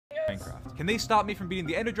Minecraft. Can they stop me from beating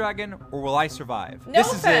the Ender Dragon, or will I survive? No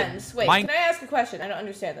offense. Wait, can I ask a question? I don't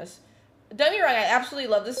understand this. Don't get me wrong, I absolutely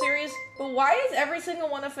love this series, but why is every single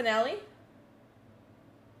one a finale?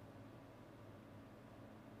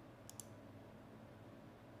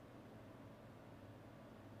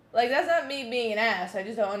 Like, that's not me being an ass, I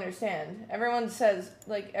just don't understand. Everyone says,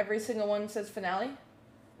 like, every single one says finale?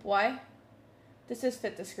 Why? This is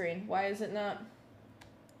fit the screen. Why is it not?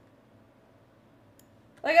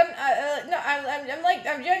 Like,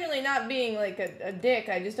 I'm genuinely not being, like, a dick.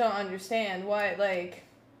 I just don't understand why, like,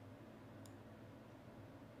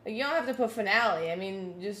 you don't have to put finale. I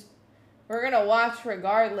mean, just, we're gonna watch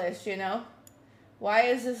regardless, you know? Why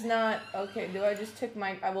is this not, okay, do I just tick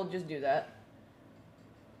my, I will just do that.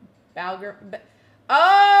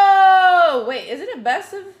 Oh, wait, is it a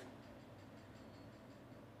best of?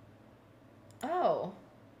 Oh.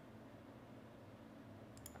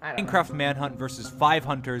 Minecraft Manhunt versus 5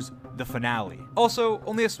 Hunters, the finale. Also,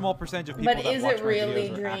 only a small percentage of people that watch my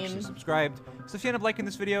videos are actually subscribed. So if you end up liking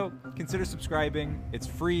this video, consider subscribing. It's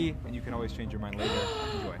free, and you can always change your mind later.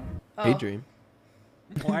 Enjoy. Oh. Hey, Dream.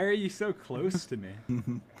 Why are you so close to me?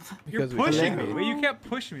 You're pushing me. Well, you can't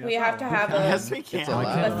push me. We have to have a, yes, we can.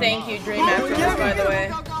 a thank you Dream after this, by the way.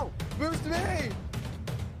 Go, go, go. Boost me!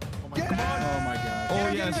 Oh my god. Oh my god. Oh,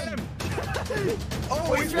 yes.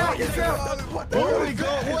 Oh, he's out. He's out. Holy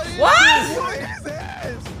God. What? What is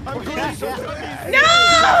this? I'm going so good. No!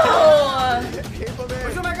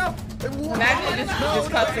 Where's the back up? Imagine it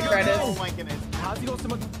just cuts the credits. Oh my goodness. How's he go so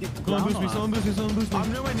much? Someone boost me. Someone boost me. Someone boost me.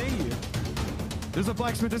 I'm nowhere near you. There's a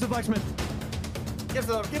blacksmith. There's a blacksmith. Get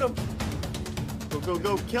him. Get him. Go, go,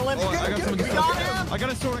 go. Kill him. Oh, I got someone. We got him. I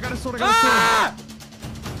got a sword. I got a sword. I got a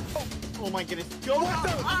sword. Oh my goodness. Go. What?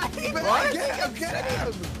 I'm getting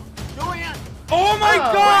him. Go in. Oh my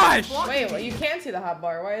gosh! Wait, well, you can't see the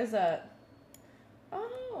hotbar. Why is that?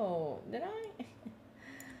 Oh, did I?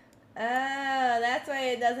 Oh, that's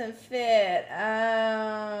why it doesn't fit.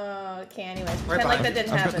 Oh, okay, anyways. Pretend like that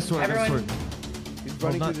didn't happen. Everyone. He's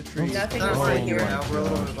running through the trees. Nothing to see here. We're a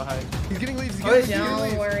little bit behind. He's getting leaves. He's getting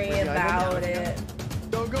leaves. Don't worry about it.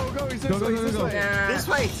 Go, go, go. He's this way. He's this way. Nah. This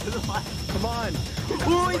way. To the left. Come on.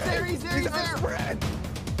 Oh, he's there. He's there. He's there.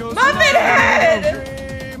 Muppet head!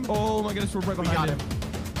 Oh my goodness, we're right behind him.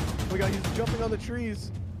 Oh my god, he's jumping on the trees.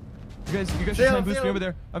 You guys should try and boost me over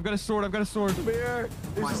there. I've got a sword. I've got a sword. Come here.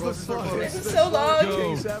 This is the slowest. This is so long.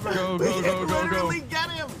 Go, go, go, go, go, go. Literally get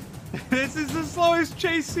him. This is the slowest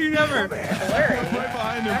chase scene ever. Blurry. Right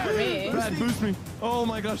behind him. Not for me. Brad, boost me. Oh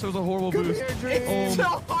my gosh, that was a horrible boost. It's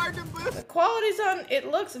so hard to boost. The quality's on. It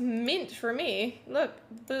looks mint for me. Look,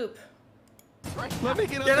 boop. Let me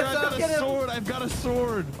get up there. I've got a sword. I've got a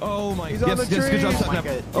sword. Oh my. He's on the trees. Good job, Snap.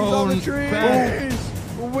 He's on the trees.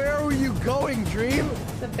 Where were you going, Dream?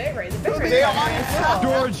 The bit rate. The bit rate.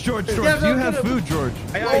 George, do you have food, George?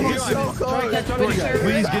 He's so close.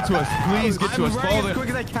 Please get to us. Please get to us. Follow it.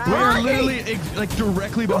 We're literally like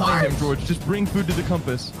directly behind him, George. Just bring food to the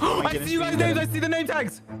compass. I see you guys' names. I see the name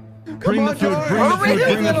tags. Bring the food. Bring the food.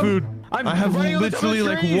 Bring the food. I have literally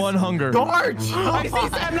like one hunger. George! I see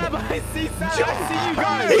Sam Nab. I see Sam. I see you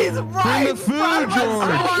guys. He's right. Bring the food,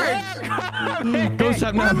 George. Go,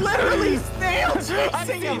 Sam Nab. We're literally snail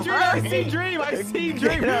chasing him. I see Dream. I see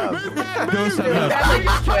Dream. Move back. Go, Sam Nab.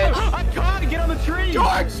 I can't get on the tree.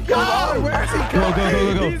 George, go! Where is he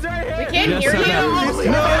going? Go. He's right here. We can't hear Sam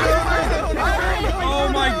you. Oh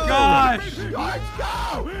my gosh! George, go!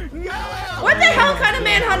 What the hell kind of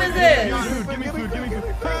manhunt is this? Give me food. Give me food.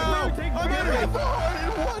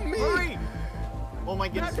 Oh my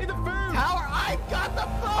goodness. I see the food. Tower, I got the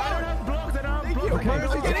phone! I don't have blocks. I don't have blocks.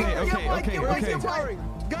 Okay.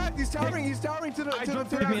 God, he's towering to the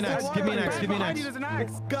Give me an axe. Give me an axe. Give me an axe. There's an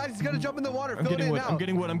axe. God, he's gonna jump in the water. I'm Fill it getting in wood. now. I'm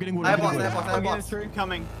getting wood. I'm getting wood. I I'm have getting blocks, wood. I have blocks.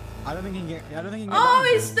 Coming. I don't think he can get. Oh,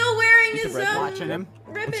 he's still wearing his Watching him.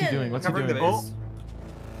 ribbon. What's he doing? What's he Covering the doing? base.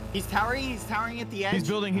 He's towering at the edge. He's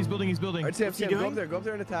building. All right, Sam, What's he go doing? up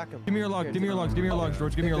there and attack him. Give me your logs. Give me your logs. Give me your logs,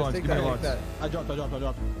 George. Give me your logs. Give me your logs. I dropped.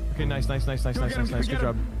 Okay, nice. Good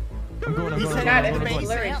job. I'm going. God, it's making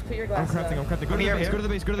blurry. Just put your I'm glasses crafting. on. Go to the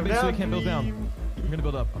base so he can't build down. I'm gonna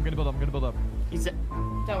build up. He's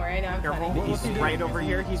Don't worry, I know I'm careful. funny. He's right over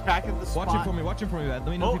here. He's back at the spot. Watch him for me, man. Let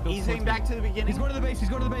me know if he builds. He's heading back to the beginning. He's going to the base.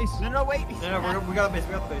 No, wait. No, we got the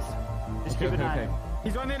base. Just keep an eye.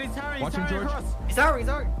 He's running. He's towering. Watch him, George. He's towering.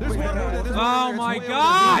 There's one over there. Oh my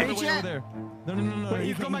god! No.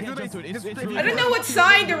 He's going back to the base. I don't know what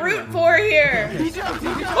sign to root for here. He jumped.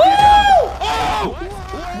 Oh!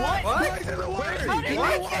 What? He's in the water. I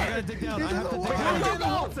gotta dig down. I have to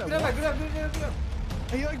dig down.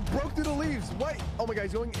 He like broke through the leaves. What? Oh my god,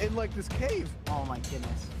 he's going in like this cave. Oh my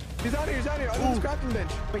goodness. He's out here. He's out here. On this crafting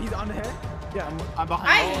bench. Wait, he's on the head? Yeah, I I'm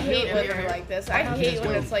behind. hate when they're like this. I hate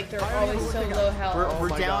when it's like they're always so low health. We're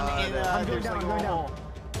down in I'm going down, I'm going down.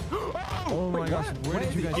 Oh my gosh, where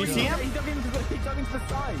did you guys go? You see him? He's dug into the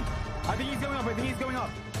side. I think he's going up.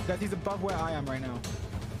 Guys, he's above where I am right now.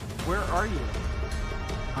 Where are you?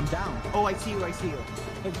 I'm down. Oh, I see you.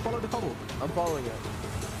 Hey, follow the bubble. I'm following it.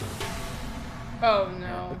 Oh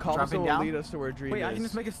no. The cobblestone will lead us to where Dream is. Wait, I can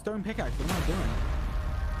just make a stone pickaxe. What am I doing?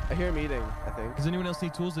 I hear him eating, I think. Does anyone else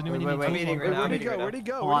need tools? Does anyone need Where'd tools? he go? Where'd he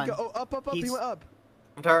go? Oh, up. He went up.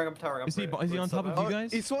 I'm towering. Is he on top of you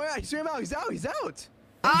guys? He swam out. He's out.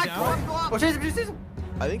 Ah, go chase him.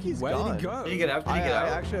 I think he's gone. Where did he go? Did he get out? I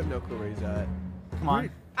actually have no clue where he's at. Come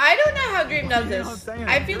on. I don't know how Dream does this.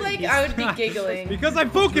 I feel like I would be giggling. Because I'm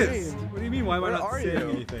focused. What do you mean? Why am I not saying you?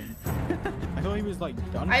 anything? I thought he was like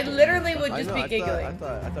done. I literally would just be giggling. I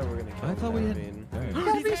thought we were gonna kill him. I thought we had.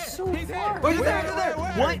 He's so far. Where's there?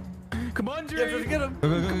 What? Come on, Dream. Get him. Go.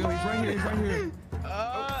 He's right here.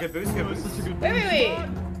 Good boost.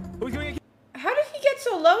 Wait. How did he get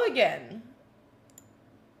so low again?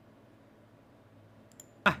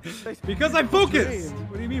 Because I'm focused.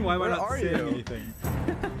 What do you mean? Why am I not saying anything?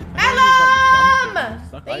 Alum!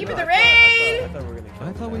 Thank you for the raid! I thought we were gonna kill him.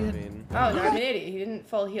 I thought we had. Oh, no, I'm an idiot. He didn't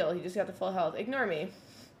full heal. He just got the full health. Ignore me.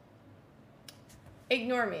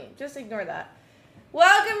 Just ignore that.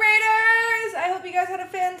 Welcome, Raiders! I hope you guys had a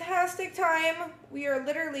fantastic time. We are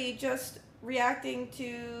literally just reacting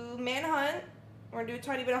to Manhunt. We're gonna do a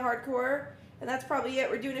tiny bit of hardcore, and that's probably it.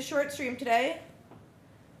 We're doing a short stream today.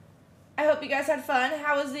 I hope you guys had fun.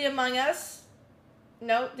 How was the Among Us?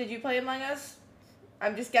 No? Did you play Among Us?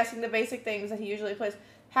 I'm just guessing the basic things that he usually plays.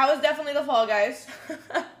 How was definitely the Fall Guys?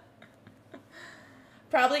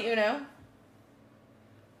 Probably Uno.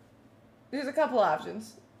 There's a couple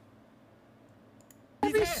options.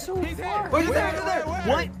 He's so far. Where's there?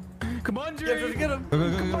 What? Come on, Dream. Get him. Go.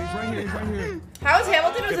 He's right here. How was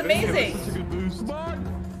Hamilton? It was amazing. Such a good boost. Come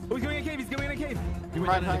on. Oh, he's going in a cave.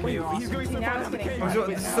 He's going so Now far it's down the getting cave. hard.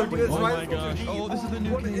 This is so good. Oh my gosh. Oh, this is the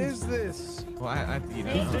new What cave. is this? Well, I you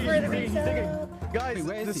know. Thank you for the resub. Guys,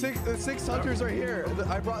 Wait, the six hunters are here.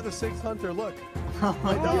 I brought the sixth hunter. Look.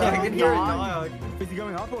 My dog. I can hear Dog. it. Is he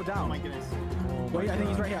going up or down? Oh my goodness. Wait, I think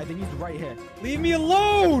he's right here. I think he's right here. Leave me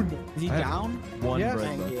alone! Is he down? One Yes. bread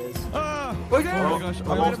I think he left. is. Ah! Oh my gosh,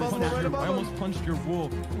 Right I almost punched your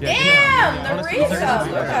wolf. Damn, the Honestly, resub.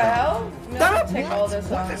 What the hell? I'm gonna take all this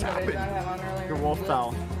What off has that I did not happened? have on earlier. Your wolf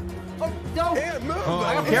fell. Oh, no! And move!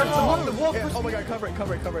 Oh, Careful, the wolf. Oh my god, cover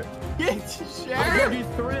it. Yeah, he's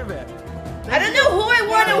three of it. I don't know who I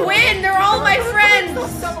want to win. They're all my friends.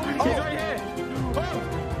 He's right here.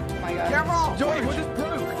 Oh my god. Careful. Joey, what just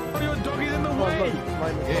broke? Oh, your doggy's in the way.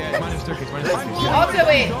 Yeah, minus turkeys. Also,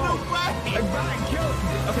 wait.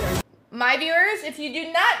 My viewers, if you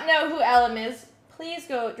do not know who Elam is, please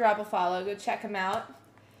go drop a follow. Go check him out.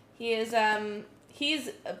 He is he's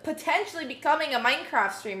potentially becoming a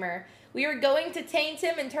Minecraft streamer. We are going to taint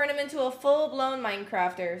him and turn him into a full-blown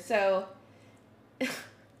Minecrafter. So,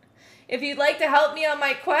 if you'd like to help me on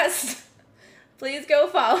my quest, please go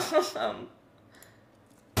follow him.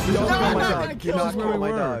 Don't kill my dog. Do not kill my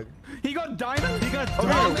dog. He got diamonds? He got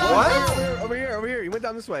What? Over here. He went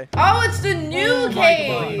down this way. Oh, it's the new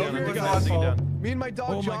cave. Over here, guys. Me and my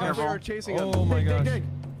dog Josh are chasing him. Oh my gosh.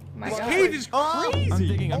 My This god. cave is crazy! I'm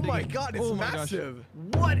digging. Oh my god, it's massive.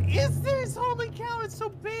 What is this? Holy cow, it's so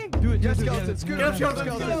big. Do it. Yes, do it, skeleton. do it. Scoot up,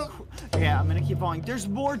 skeleton. Yeah, I'm gonna keep falling. There's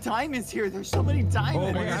more diamonds here. There's so many Oh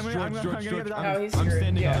diamonds. my gosh, George. Oh, he's I'm screwed,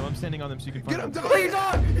 standing yeah. on them. I'm standing on them so you can find Get him, them. dog! Your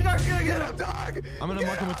dog! You're not gonna get him, dog! I'm gonna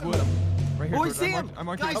mark him with wood. Right here. Oh, I George. see him. I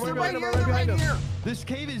marked Guys, him. they're behind right him, here. right They're right behind here. This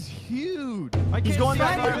cave is huge. I can't He's going see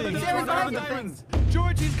back. anything. He's going back.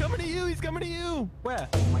 George, he's coming to you. He's coming to you. Where?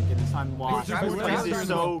 Oh my goodness, I'm lost. George, This George, place George, is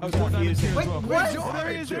so I was more diamonds here confusing. as well. What? There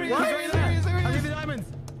he is. There he is. What? There he is. I'll give you diamonds.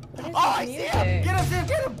 What is Oh, I this see him. music? Get him, Sam.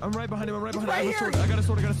 Get him. I'm right behind him. Right I here. got a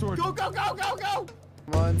sword. Go. Come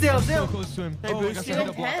on. Sam. So close to him. Hey, Oh my boost gosh, you. I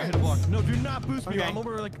hit a block. No, do not boost me. Okay. I'm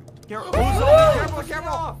over like. Careful.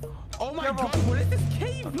 Oh my god, what is this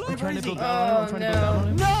cave? Look. I'm trying to build Oh, down on him. I'm trying to build down on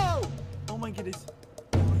him. No. Oh my goodness.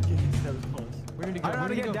 That was close. Where did he go? I don't know how Where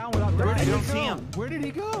to did he get go? down without Where dying. did I he don't see go? him. Where did he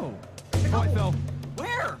go? Oh, I fell.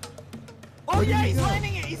 Where? Oh yeah, he's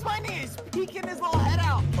landing it. He's peeking his little head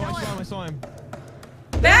out. Oh, I saw him.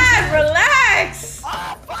 Bad, relax.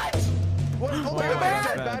 Ah, fudge! What? Oh my god,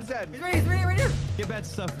 bad's dead. He's right here. Get bad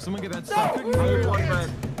stuff. Someone get bad stuff.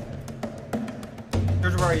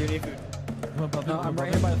 Here's where are you? Need food. Come on, Puffy. No, I'm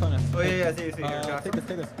right here by the furnace. Oh yeah, I see here. Take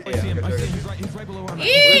this. I see him. He's right below our map.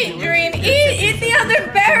 Eat, Dream, eat the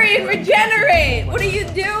other berry and regenerate. What are you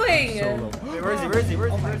doing? Where is he?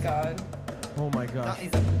 Oh my god. Oh my gosh.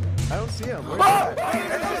 I don't see him. Where's he at?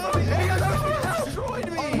 He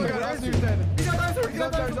destroyed me! Oh my god, Arthur's dead. He's got Arthur! He's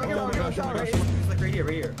got Arthur! Oh my gosh, oh my gosh. He's like right here,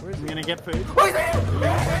 right here. Where's he? I'm gonna get food. Oh, he's right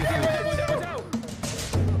here!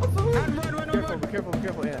 Careful, be careful, be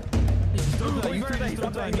careful, yeah. Don't die, you three,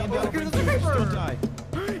 don't die. Don't die.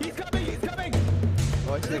 He's coming, he's coming!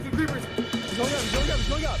 Oh, I see him. He's going up, he's going up, he's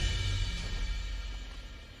going up!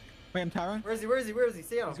 Wait, I'm Tara. Where is he? Where is he? Where is he?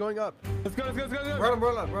 Stay on him. He's going up. Let's go, let's go, let's go, let's go. Run him,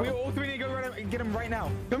 run him, run We him. all three need to go run him and get him right now.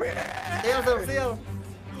 Come here! Stay on him, stay on him.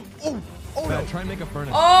 Oh! Oh Matt, no! try and make a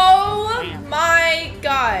furnace. Oh my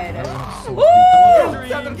god. So Woo!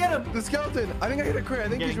 Stop him, get him! The skeleton! I think I hit a crit. I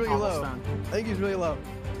think he's really low. I think he's really low.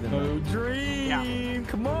 Oh, Dream!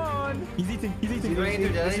 Come on! He's eating, he's eating. He's right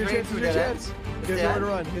into dead. Here's your chance, here's your chance. He has nowhere to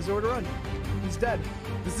run. He has nowhere to run. He's dead.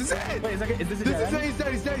 This is it! Wait, is this a This is dead it! end? He's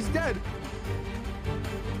dead, he's dead, he's dead!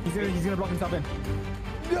 He's gonna block himself in.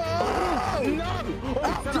 No! No!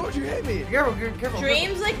 Oh, don't you hit me! Be careful, be careful.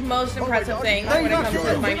 Dream's like most impressive dog. thing No, when it you're comes not to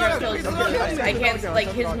sure. Minecraft You're not kills. sure. I can't, like,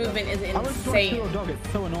 his Stop, movement is I was trying to kill a insane. dog, it's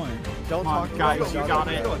so annoying. Don't Come on, talk. guys, Let's go, you let's got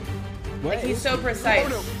go, it. let's go. Like, he's so precise. Oh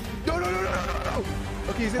no! No, no, no, no, no, no!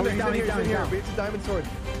 Okay, he's in there, he's in here, he's in here. It's a diamond sword.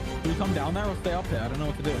 Do we come down there or stay up here? I don't know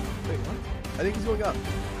what to do. Wait, what? I think he's going up.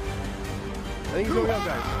 I think he's going up,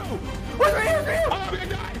 guys. Wait, right here, right here! Oh, I'm gonna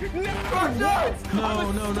die!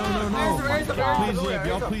 No, no, no, no, no. Please live,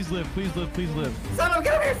 y'all. Please live, please live, please live. Stop him,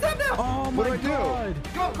 get him here, stop now! Oh What my do I do? god!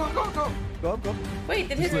 Go, go, go, go! Go up, go up. Wait,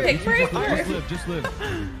 did his Just pick break? live, Or? just live, just live.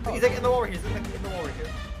 He's like in the wall right here, he's like in the wall right here.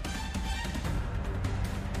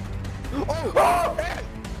 Oh! Ant!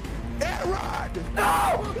 Ant, run!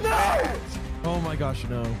 No! No! Oh my gosh,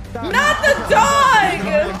 no. Not the dog!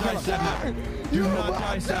 Do not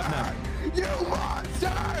die, Sapnap. You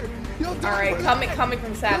monster! You'll die! Alright, coming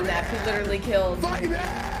from Sapnap, who literally killed Fight me!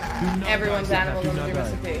 everyone's animal in the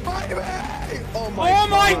recipe. Fight me! Oh Oh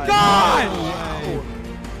my god!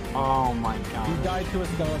 Oh my He god. died to a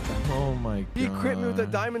skeleton. Oh my god. He crit me with a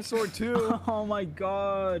diamond sword too. Oh my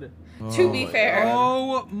god. To be fair.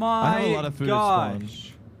 Oh I my have a lot of food at spawn.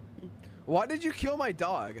 gosh. Why did you kill my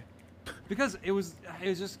dog? Because it was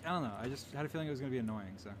just, I don't know, I just had a feeling it was going to be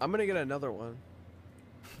annoying, so. I'm gonna get another one.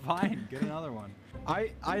 Fine, get another one.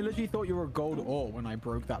 I literally thought you were gold ore when I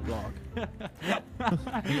broke that block. How?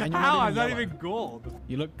 you're not I'm even not yellow. even gold.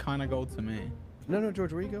 You look kind of gold to me. No, no,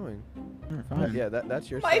 George, where are you going? Fine. Yeah, that's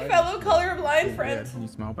your My side. fellow colorblind friend. You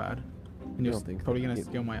smell bad. And You you're don't think probably so. gonna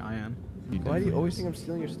steal my iron. Why do you always think I'm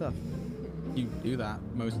stealing your stuff? You do that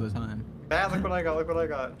most of the time. Bad, look what I got, look what I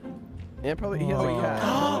got. And probably he has Oh, a cat.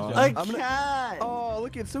 yeah. A I'm gonna- cat! Oh,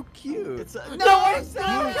 look, it's so cute. It's a, no, it's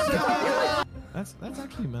not! That's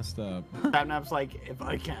actually messed up. Sapnap's like, if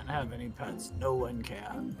I can't have any pets, no one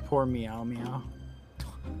can. Poor meow meow.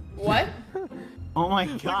 What? Oh my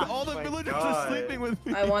god. All the villagers are sleeping with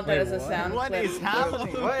me. I want that as a sound What clip. is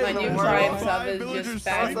happening? What My in the new world? tribe sub Five is villagers just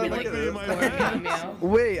back sleeping like with me in my poor bed. meow.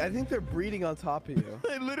 Wait, I think they're breeding on top of you.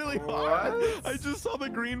 They literally What? I just saw the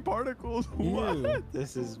green particles. Ew. What?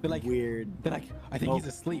 This is They're like weird. They're like, I think he's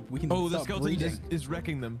asleep. We can Oh, the stop skeleton breeding. is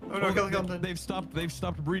wrecking them. Oh, no, kill them. They've stopped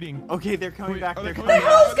breeding. Okay, they're coming Wait, back. are they They're coming coming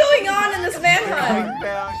What the back. hell's going on in this manhunt?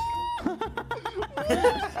 Back.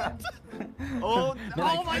 Oh,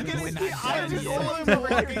 oh my goodness, the iron just golems them are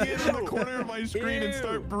walking in here. the corner of my screen and Ew.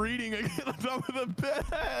 start breeding again on top of the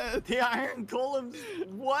bed. The iron golems.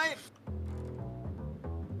 What?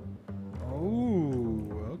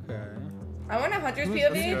 Oh, okay. I want a hunter's Who's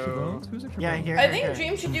POV. extra bones? Who's extra Yeah, bones? here. I think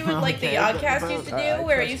Dream should do what like the Okay, Oddcast okay, used to I do,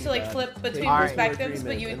 where it trust used you, to like Dad. flip between Alright. perspectives,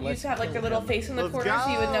 but you used to have like your little face in the Let's corner so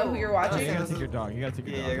you would know who you're watching. You gotta take your dog. You gotta take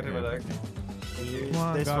your Yeah, dog. I gotta take my dog. Come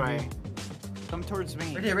on, This doggy. way. Come towards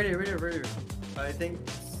me. Right here, right here, right here, right here. I think.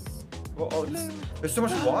 Well, oh, there's so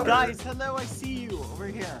much water. Guys, hello, I see you over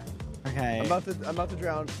here. Okay. I'm about to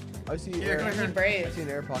drown. I see Here, air. come Be here. I brave. see an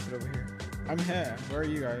air pocket over here. I'm here. Where are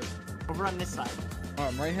you guys? Over on this side. Oh,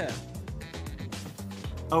 I'm right here.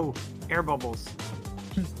 Oh, air bubbles.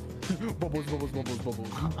 Bubbles, bubbles, bubbles, bubbles.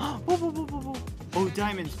 Oh,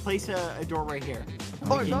 diamonds. Place a door right here.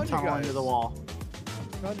 Oh, I We can found you tunnel guys. into the wall.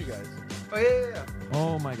 Found you guys. Oh, yeah, yeah, yeah.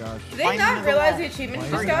 Oh my gosh. Did they Find not the realize wall. the achievement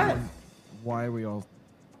you Why just are got? we- Why are we all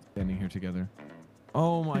standing here together?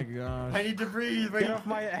 Oh my gosh. I need to breathe. Wait. Get off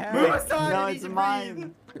my head. Move aside. No, I need it's to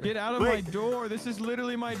mine. Get out of Wait. my door. This is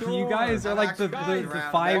literally my door. You guys are like the five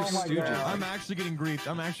Oh my stooges. God. I'm actually getting griefed.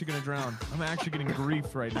 I'm actually gonna drown. I'm actually getting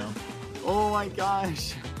griefed right now. Oh my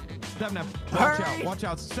gosh. Sapnap, watch Hurry. out, watch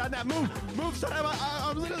out. Sapnap, move! Move, Sapnap,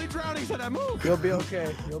 I'm literally drowning, Sapnap, move! You'll be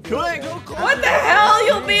okay. You'll be Quick, okay. go What the hell?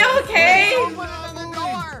 You'll be okay? Open the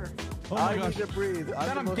door. Oh my gosh. I need to breathe.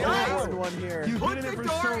 I'm the most Guys, important one here. You've been in it for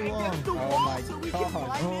so long.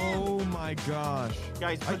 Oh Oh my gosh.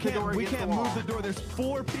 Guys, I can't. We can't move the door. There's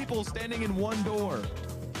 4 people standing in one door.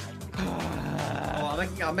 Oh,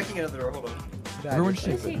 I'm making another door. Hold on. Everyone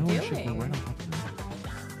shake. What's he Everyone shake. doing? We're right on top of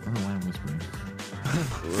it. I don't know why I'm whispering.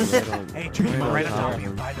 Hey, Dream, we're right on top of you.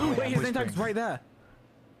 By the way, Wait, his name tag's right there.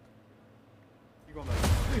 You going back?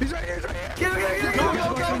 He's right here. He's right here. Get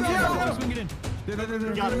him! Swing it in. You got him.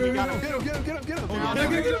 Get him. Get him. He has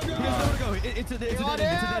nowhere to go. It's a dead end.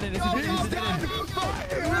 It's a dead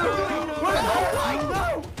end.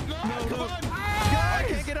 I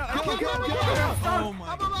can't get out. I can't get out. Oh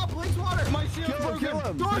my. I'm about police water. My shield's broken. Kill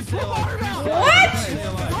him. Please stay alive.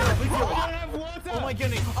 Oh my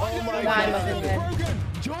goodness. Oh my God.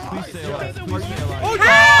 Please stay alive. Please stay alive.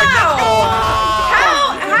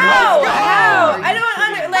 How? I don't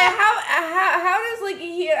under like how does like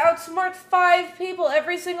he outsmarts 5 people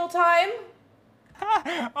every single time?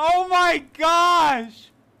 Oh my gosh!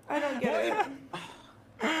 I don't get it.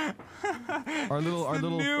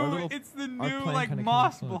 It's the new like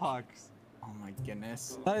moss blocks. Oh my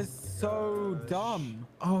goodness. That is so dumb.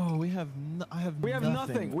 Oh, we have nothing. We I have have a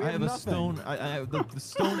nothing. stone. I have the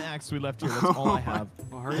stone axe we left here. That's all I have.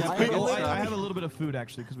 Well, hurry up. I have a little bit of food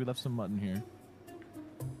actually because we left some mutton here.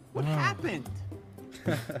 What happened?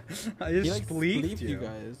 I just spleefed you you.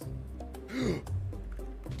 guys.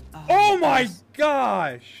 Oh my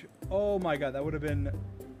gosh! Oh my god, that would have been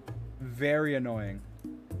very annoying.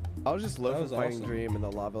 I was just low That for was fighting awesome. Dream and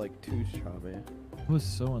the lava like 2 shot me. I was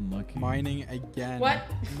so unlucky. Mining again. What?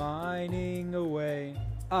 Mining away.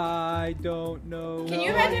 I don't know. Can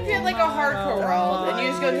you imagine if you had like a hardcore world and you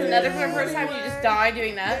just go to the nether for the first time and you just die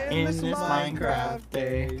doing that? In this Minecraft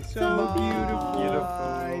day. So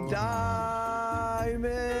beautiful.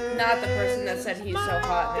 Diamond. Not the person that said he's so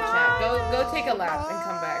hot in the chat. Go take a lap and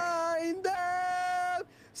come back. Find them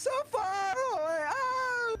so far away.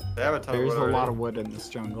 Oh. They have a ton There's of a wood lot already. of wood in this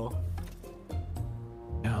jungle.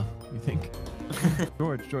 Yeah, you think?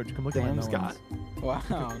 George, come look at my Sam's melons. got. Wow.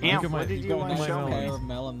 Look Amp, at my- what did you want to my show me? melons.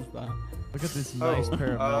 Melons, though. Look at this nice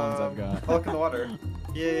pair of melons I've got. Look in the water.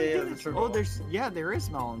 Yeah. The circle. Oh, there is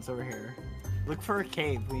melons over here. Look for a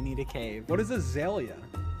cave. We need a cave. What is azalea?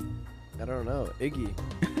 I don't know. Iggy.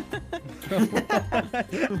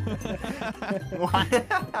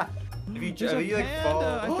 If you There's a like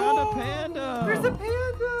panda. I fall. found a panda. There's a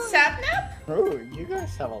panda. Sapnap? Oh, you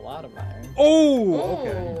guys have a lot of iron. Oh,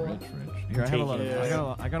 okay. Oh. Rich. Here, I have a lot of. Take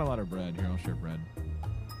it. I got a lot of bread. Here, I'll share bread.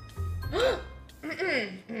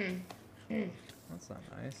 That's not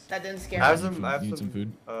nice. That didn't scare I have me. some. I have Need some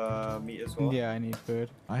food? meat as well. Yeah, I need food.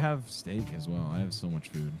 I have steak as well. I have so much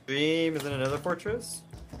food. Dream is in another fortress.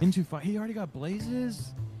 Into fight. He already got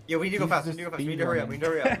blazes. Yeah, we need to go fast. We need to hurry up. We need to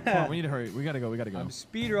hurry up. Come on, we need to hurry. We gotta go. I'm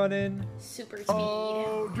speed running. Super speed.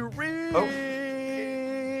 Oh, Dream. Oh.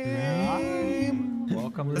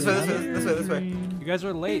 Welcome This to way, the this nether. way, this way. You guys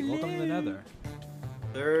are late. Welcome to the nether.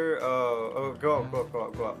 There. Oh, go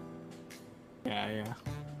up. Yeah.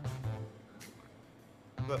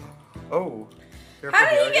 Oh. How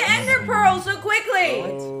did he get ender pearls so quickly?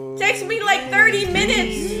 Oh. Takes me like 30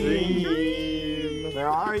 minutes. Dream. Where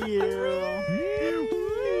are you?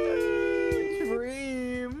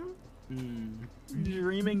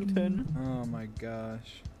 Dreamington. Oh my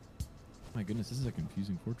gosh. My goodness, this is a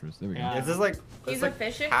confusing fortress. There we go. Yeah. Is this like? He's it's like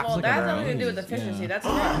efficient? half Well, like that has a nothing to do with round. efficiency. Yeah. That's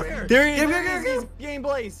not. There he Go, is. go, go. Game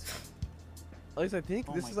Blaze. At least I think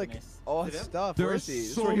Oh this my is like goodness. all Is his it? stuff. There Where are is he? This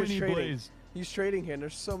is so where he's many trading. blazes. He's trading here. And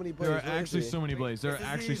there's so many blazes. There are Where is actually he? so many blazes. There are This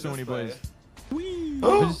is actually so many this way. blazes.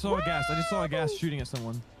 I just saw a gas. I just saw a gas shooting at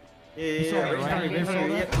someone. Yeah.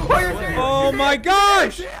 Right? Oh my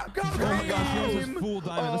gosh! Oh my gosh, he was a full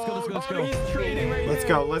diamond. Let's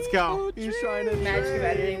go. Let's go. He's trying to Magic of trade. editing,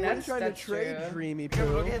 What are you that's- trying that's to trade, true. Dreamy Don't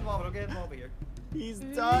Poo? get involved. Don't get involved here. He's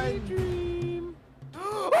done. Dream.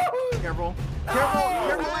 Careful. No!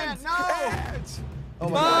 Oh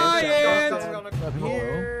Bye, my Ant. God. Up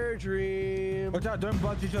here, Dream. Watch out, don't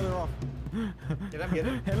bunch each other off. Get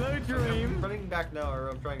him. Hello, Dream. I'm running back now, or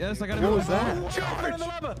I'm trying. Yes, I gotta What go. was that? Charge! In the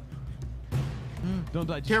lava. Don't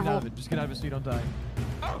die. Just get Careful. out of it. Just get out of it so you don't die.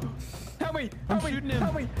 Help me. I'm shooting him.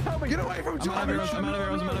 Help me. Get away from I'm out of arrows. I'm out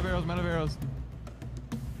of arrows.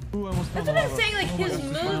 Ooh, I almost fell That's in the what I'm lava. saying. Like Oh my his gosh,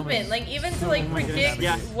 this round movement, is like even to so like good. predict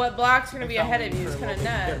Yeah. what block's gonna be ahead of you is kind of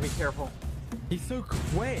Gotta be nuts. careful. He's so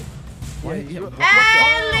quick. Yeah, Hey, Lena,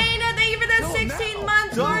 thank you for that 16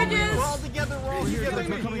 months, We're all gorgeous. together. We're all Here, together.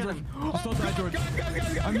 they're coming, George. Just don't die, George.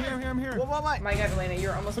 I'm here. What? My God, Lena,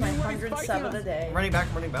 you're almost my 100th sub of the day. I'm running back.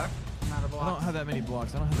 Not a I don't block. have that many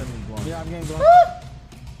blocks. Yeah, I'm getting blocked.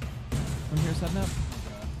 I'm here setting up.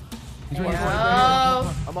 He's right here.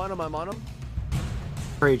 I'm on him.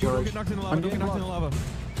 Hurry, George. Get knocked in the lava. Don't get knocked in the lava.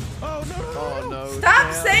 Oh, no. Oh, no.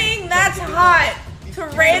 Stop saying that's hot to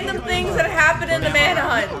random things that happen in the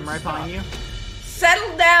Manhunt. I'm right behind you.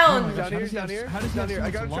 Settle down. Down here. How does he have so I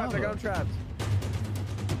much got him trapped. lava?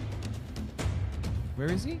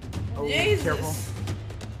 Where is he? Oh, Jesus. careful.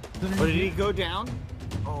 Oh, did he go down?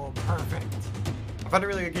 Oh, perfect. I found a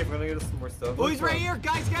really good cave. We're gonna get us some more stuff. Oh, he's right here,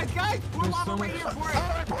 guys. Pour lava so right much- here for it.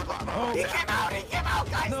 Oh. He came out,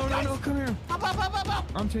 guys. No, come here. Up.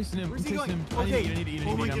 I'm chasing him. Where's he I'm chasing going? him. Okay. I need to eat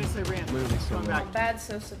Oh my him. goodness, I ran. Literally so Come low. back. Bad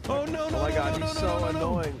so support. Oh, no. Oh my god, he's so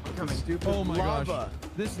annoying. Coming. Stupid Oh my lava. gosh.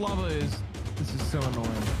 This lava is... This is so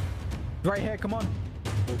annoying. Right here, come on.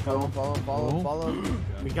 Follow him.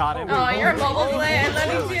 We got him. Oh, you're a mobile land. Let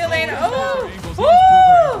me see you later. Oh!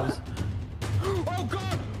 Woo! Oh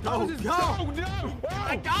god! Oh, this is go. so no!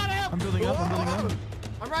 I got him. I'm building up.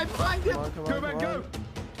 I'm right behind him. Go back, go!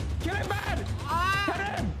 Get him, man! Hit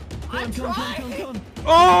him! I'm Kill him.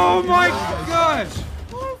 Oh my gosh!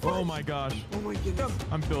 Oh my gosh. Oh my goodness.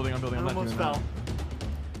 I'm building. I I'm not almost doing fell. that.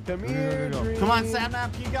 Come here, Go. Dream. Come on,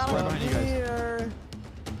 Satnap, you got Right him. behind you guys.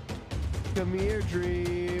 Come here,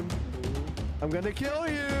 Dream. I'm gonna kill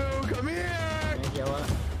you. Come here.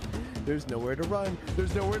 There's nowhere to run.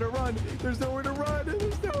 There's nowhere to run.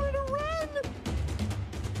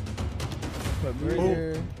 Come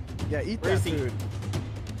here. Yeah, eat Where that is he? food.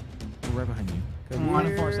 We're right behind you. Come On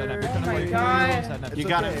here. the far side. Oh my God. It's You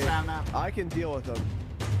got him, okay. Satnap. I can deal with them.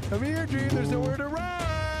 Come here, Dream. There's nowhere to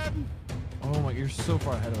run. Oh my, you're so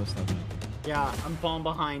far ahead of us now. Yeah, I'm falling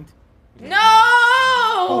behind. No!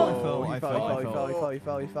 Oh, he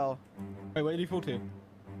fell. Wait, where did he fall to?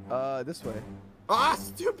 This way. Ah,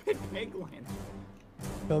 stupid pigland.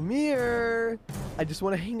 Come here. I just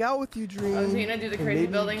want to hang out with you, Dream. Oh, is he gonna do the And crazy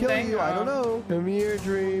maybe building kill thing? You. I don't Oh. know. Come here,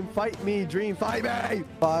 Dream. Fight me, Dream. Fight me.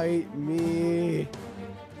 Fight me.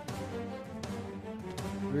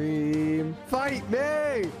 Dream. Fight me.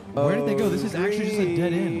 Where did they go? This is actually just a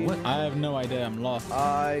dead end. What? I have no idea. I'm lost.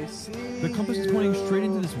 I see The compass is pointing straight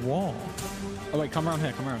into this wall. Oh wait, come around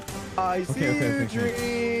here. Come around. I see Okay. you,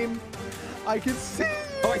 Dream. I can see you.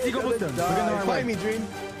 Oh, I see you. You're gonna We're going the die. right Fight way. me, Dream.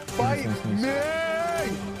 Fight Nice.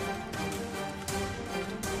 me.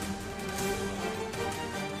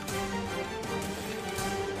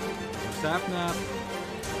 Sapnap.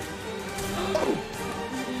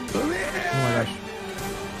 Oh my gosh.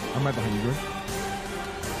 I'm right behind you, George.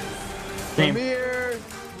 Come here.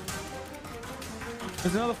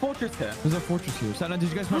 There's another fortress here. There's a fortress here. Satnam, did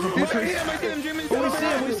you guys find the fortress?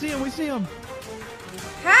 Oh, we see him.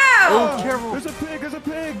 How? Oh, careful. There's a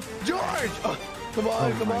pig. George. Oh, come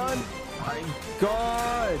on. My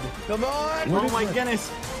God. Come on. Oh my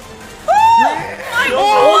goodness.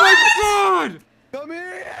 Oh my god! Come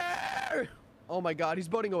here. Oh my god, he's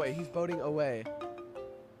boating away.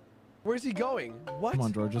 Where's he going? What? Come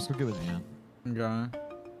on, George. Let's go give it a hand. I'm going.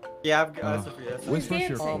 Yeah, I've got stuff for you. Where's first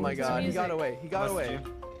year? Oh my god, he Music. got away. He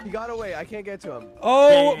got away. I can't get to him.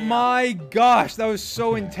 Oh my gosh, that was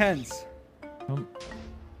so intense.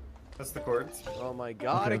 That's the cords. Oh my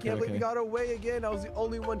god, Okay, I can't okay, believe you got away again. I was the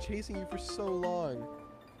only one chasing you for so long.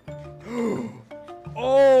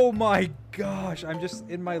 Oh my gosh, I'm just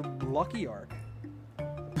in my lucky arc.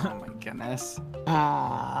 Oh my goodness.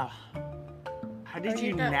 Ah. How did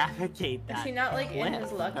you navigate that? Is he not like in cliff?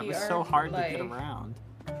 his lucky That was arc? so hard like, to get around.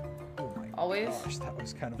 Oh my Always? gosh, that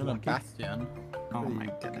was kind of Another lucky. bastion. Oh my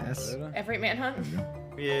goodness. Every Manhunt?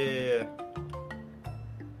 Yeah.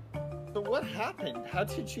 So what happened? How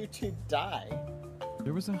did you two die?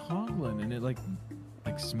 There was a hoglin and it like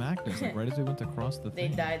smacked us like right as we went to cross the They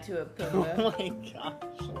thing. died to a Oh Pumbaa. my gosh.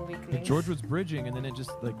 Weakling. George was bridging and then it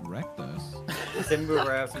just like wrecked us. Same move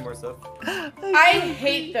where I have some more stuff. I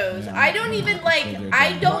hate those. Yeah. I don't even like,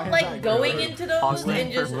 I don't like going into those Awesome.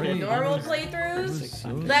 in just Right. normal It playthroughs, was so-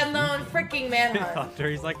 let alone freaking Manhunt. After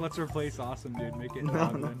he's like, let's replace awesome, dude. Make it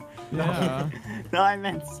Donovan. Yeah. No, I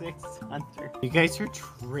meant 600. You guys are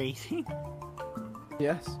trading?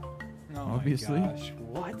 Yes. Oh Obviously. My gosh.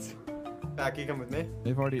 What? Back, you come with me.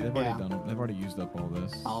 They've already Yeah. done it. They've already used up all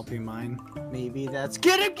this. I'll be mine. Maybe that's.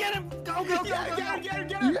 Get him! Go! Get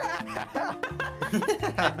him!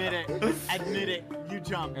 Admit it. You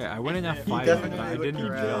jumped. Yeah, I went in at 5 definitely but I looked didn't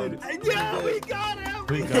around. jump. Yeah, we got him!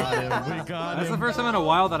 We got him. That's the first time in a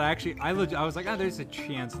while that I actually, I was like, oh, there's a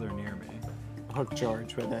chance they're near me. Hook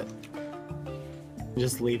George with it.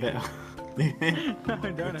 Just leave it.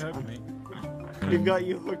 Don't hurt me. We've got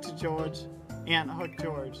you hooked, George. And hook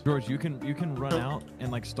George. George, you can run out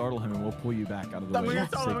and like startle him, and we'll pull you back out of the I'm way. gonna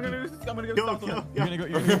go Go. You're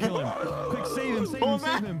gonna kill him. Quick, save him. Pull him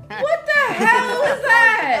Save him. What the hell was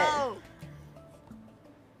that?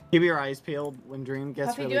 Keep your eyes peeled when Dream gets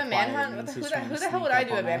Puffy, really do a quiet. manhunt? Who the hell would I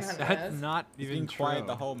do a manhunt That's with? not even quiet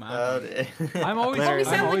the whole map. I'm always. Puffy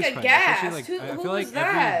sounds like a quiet. gas. Especially, Who I feel was like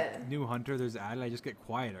that? every new hunter there's added, I just get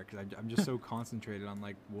quieter because I'm just so concentrated on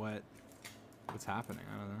like what's happening.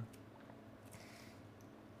 I don't know.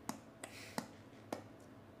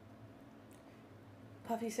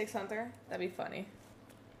 Puffy 6 Hunter? That'd be funny.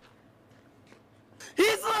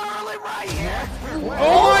 He's literally right here!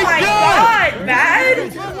 Oh my god,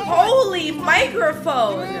 Bad! Holy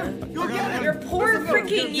microphone! Your poor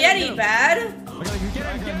freaking Yeti, Bad! I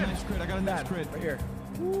got a nice crit. I got a nice crit. Right here.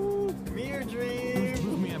 Come here, Dream.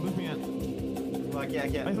 Boost me in. Boost me in. Oh, I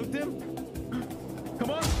can't. I hooked him.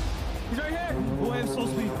 Come on. He's right here. Oh, I have soul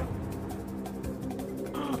speed.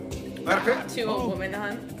 I got a crit. To a woman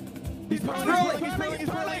hunt. He's purling. He's purling. He's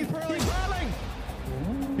purling. He's purling. He's purling.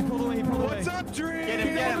 He pulled away. He pulled away. What's up, Dream? Get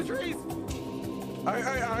him. All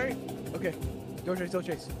right. Okay. Don't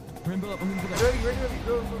chase. We're gonna build up. I'm gonna build up. Ready.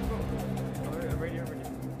 Go. I'm ready.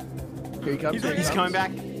 Okay, he comes. He's coming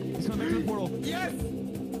back. He's coming back to the portal. Yes.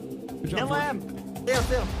 Good job, Kill George. him! Stay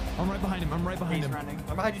up. I'm right behind him. I'm right behind He's him. running.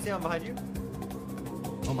 I'm behind you, Sam. I'm behind you.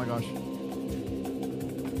 Oh my gosh.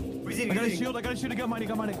 Who's eating? I got a shield. I got mine.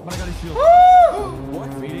 But I got a shield. Woo!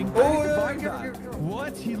 What? Feeding? Oh,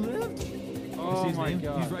 What? He lived? Oh I see his my name.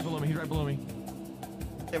 god. He's right below me.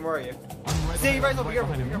 Sam, where are you? I'm right Sam, behind you him. right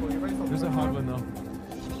I'm behind him. Be careful. There's a hogwin though.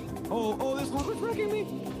 Oh, this hogwin's wrecking me.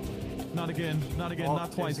 Not again. Oh,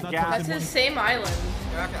 Not twice. there's a Not gap. twice. That's in his one. same island.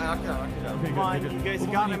 Knock it down. Okay, Come on, good. you guys Oh,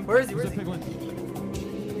 got behind him. Where is he? There's a piglin.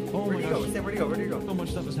 Oh Where'd my he go? gosh. Sam, where'd he go? So much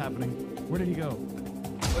stuff is happening. Where did he go?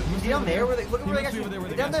 Is he down there? Look at He where they must got be over there where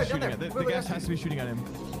the down gas there. is shooting at. The gas has to be shooting at him.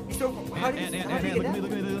 He's so. How did he And get look that?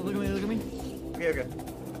 at me. Okay.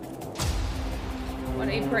 What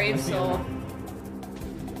a brave soul.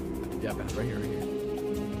 Yeah, man, right here.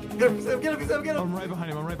 Get him. I'm right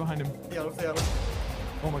behind him. Yeah, let's say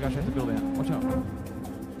Oh my gosh, I have to build that. Watch out. right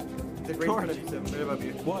in front of you, Sam. Right above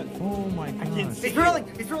you. What? Oh my gosh. He's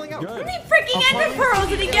rolling out. How many freaking ender pearls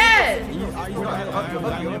did he get? I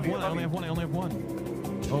only have one.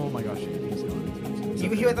 Oh my gosh. He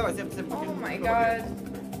went that way. Sam. Oh my god.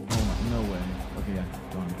 Oh my, no way. Okay, yeah.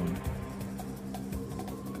 Go on.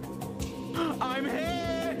 I'm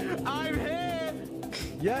here!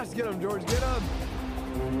 Yes, get him, George. Get him.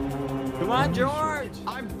 Come on, George!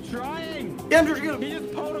 I'm trying! Yeah, George, get him. He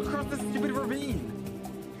just pulled across this stupid ravine.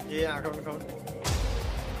 Yeah, I'm coming.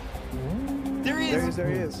 There he is! There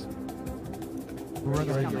he is. We're right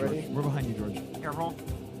behind you, Ready? George. We're behind you, George. Careful.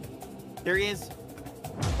 There he is.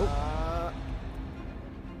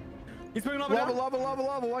 He's putting lava. Lava.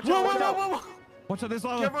 Watch out. Whoa. Watch out, there's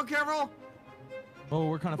lava. Careful. Oh,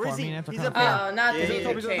 we're kind of Where far. is he? Me and Ant are He's kind up of there. far. Oh, not the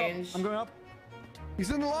Yeah, music change. I'm going up. He's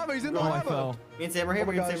in the lava. Oh, I fell. Me and Sam are here. Oh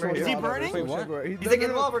my gosh, Sam are Is he here. burning? Wait, what? He's like in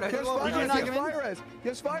the lava now. He has He's fire in the res. lava. He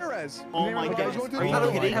has fire res. Oh my He's gosh. going to Are you the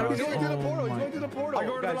portal. kidding? How do we He's get going to the Oh portal. my- He's going to the portal. I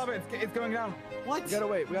go to the Guys, lava. It's going down. What? We gotta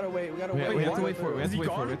wait. We We have to wait for it. We have to wait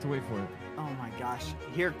for it. We have to wait for it. Oh my gosh.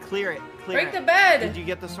 Here, clear it. Break the Did bed. you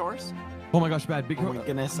get the source? Oh my gosh, bad. Big Oh my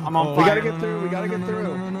goodness. I'm on Oh, We fire. gotta get through. We gotta get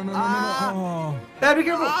through. No. Ah. Bad, be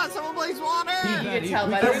careful. Ah, someone blaze water! You can tell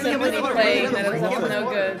by the symphony playing that it's up no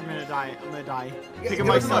good. I'm gonna die. Get Pick up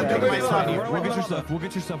my stuff. him, Pick up my get him. stuff. We'll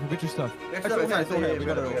get your stuff. We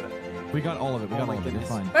got it. We got all of it. We got all of it. You're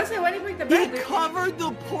fine. But I say, why did you break the He bed? covered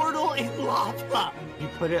the portal in lava. You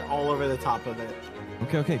put it all over the top of it.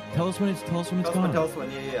 Okay. Tell us when it's Tell gone. us one.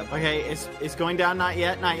 Yeah. Okay, it's going down. Not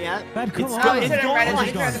yet. Bad, come It's on. Oh, you said it going right as like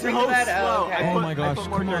you tried to break so the bed? Oh, slow. okay. Oh my I gosh, put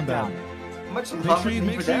more come on, dirt down. Bad. How much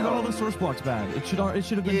Make sure you got all the source blocks, Bad. It should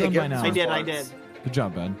have been Yeah, done get by now. the source I did. Good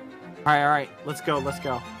job, Bad. All right. Let's go. Let's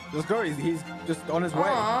go. He's just on his way.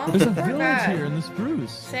 Aw, There's a poor village bad. here in the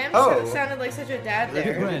spruce. Sam Oh. sounded like such a dad Get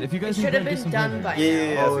there. bread. If you guys It need should have bread, get been some done bread. by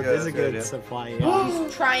Yeah. now. Oh, there's a good Yeah. supply. Yeah.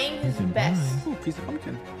 He's trying his Okay, best. Ooh, piece of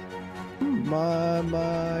pumpkin.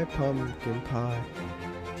 My pumpkin pie.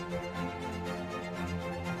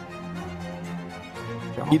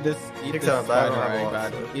 Eat this Takes out a bad spider eye, level,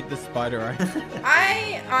 bad. so. Eat the spider eye.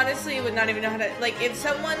 I honestly would not even know how to, like, if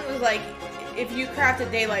someone was like, if you craft a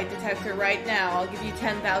daylight detector right now, I'll give you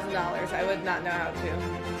 $10,000. I would not know how to.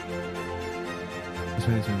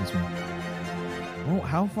 This way. Oh,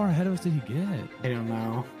 how far ahead of us did he get? I don't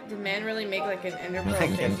know. Did man really make like an ender pearl? I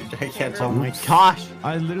can't Oh tell. my gosh.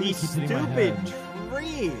 I literally These keep hitting my stupid head.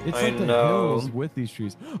 trees. It's I like the know. hills with these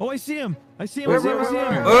trees. Oh, I see him. I see him. Where?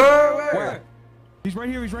 Where? He's right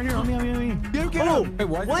here. On me. Get Oh, him. Wait,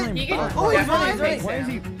 why is what? his name You can Bud? Oh, he's definitely right. make Why is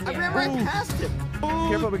Sam. he- I ran right past him.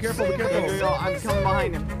 Be careful. I'm coming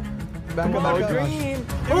behind him. Back up. Green.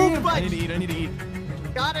 I Oh, need but to eat.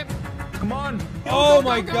 got him. Come on. Oh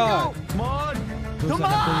my god. Come on. Come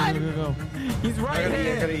on! Go. He's right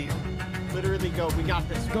here. Literally go. We got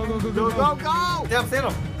this. Go. Damn, stand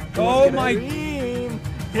him. Oh my.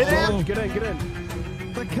 Hit him. Get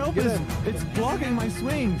in. The kelp it's blocking my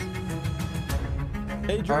swings.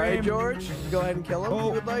 Hey, All right, George. Go ahead and kill him if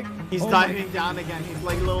you would like. He's diving down again. He's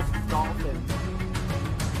like a little dolphin.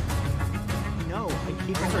 No, I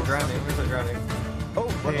keep Where's our drowning? Oh,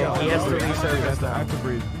 he has to resurface I have to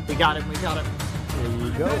breathe. We got him. There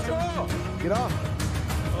you go. Get off.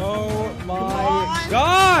 Oh my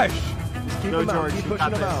gosh! Keep Go, him out. George, Keep you pushing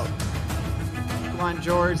got him out. Come on,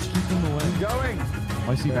 George. Keep him away. Going.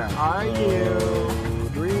 I see that. Are you?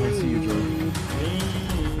 I see you, George.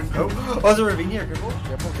 Oh, there's a ravine here. Careful.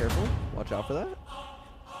 Careful. Watch out for that.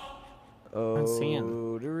 Oh, seeing.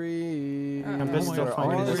 I'm just still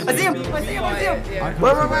falling. I see him.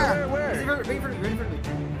 Where?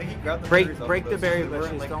 Break the berry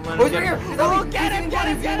bushes. Don't let him He's right here. Oh, get him.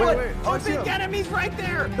 Wait. Get him. He's right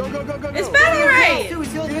there. Go. It's Benny right!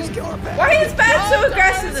 Why is Ben so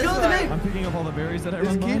aggressive this one? I'm picking up all the berries that I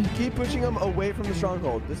run by. Keep pushing him away from the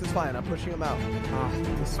stronghold. This is fine. I'm pushing him out.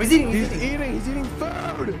 He's eating. He's eating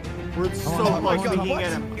food. We're so close to being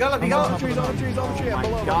at him. You got him. On the tree. I'm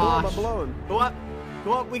below him. Go up.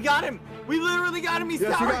 We got him. We literally got him. He's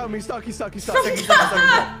Yes, you towering. got him. He's stuck.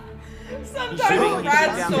 Sometimes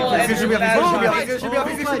Brad's soul enters bad.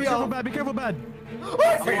 Be careful, bad. Be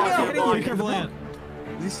careful, Ant.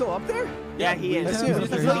 Is he still up there? Yeah, he is. I see him.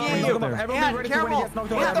 He's up there. Yeah, careful.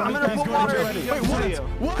 Yeah, I'm gonna put water in. Wait,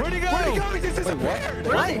 what? Where'd he go? He just disappeared.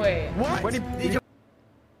 Wait. What?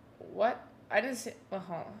 What? I didn't see. Well,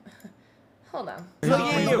 hold on.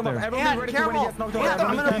 Yeah, careful. Yeah,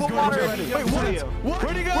 I'm gonna put water in. Wait, what?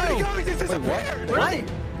 Where'd he go? He just disappeared. Right.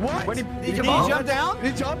 What? Did he jump down?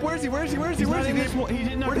 Did he jump? Where's he? He did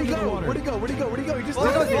not Where'd he go to the go? water. Where'd he go? He just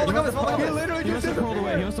Follow the compass. He literally He just must have pulled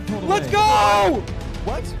away. disappeared. Let's go!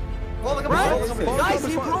 What? Follow the Right? compass. Guys,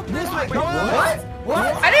 he broke this way.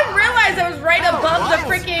 What? I didn't realize I was right above the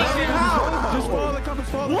freaking. Just follow the compass.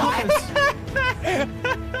 Follow the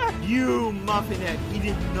compass. You muffin head. He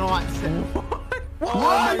did not say.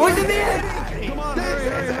 What? What's in there? Come on,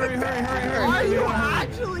 hurry. Are you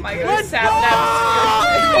actually? My God, sat down.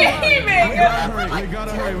 We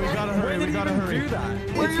gotta hurry. We gotta hurry. Do that.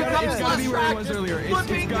 It's gotta be where he was earlier. It's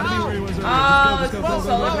gotta be where he was earlier. Oh, it's the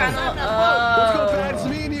solar panel. Let's go, Pat. It's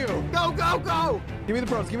me and you. Go. Give me the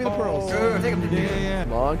pearls. Go, take him. Yeah.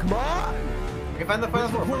 Come on. Okay, find the final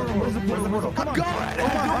floor. Where's the portal? I'm going.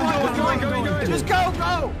 Just go.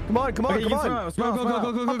 Come on. Go.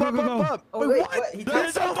 Oh, wait, what? He Don't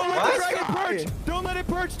let the dragon What?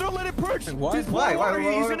 perch! Don't let it perch! What? Just Why? He's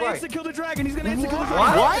gonna instant kill the dragon! Do not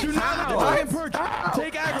let the dragon perch!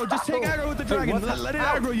 Take aggro! Just take aggro with the dragon! Let it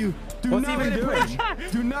aggro you! Do not let it perch!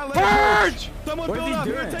 Do not let it perch! Someone build up!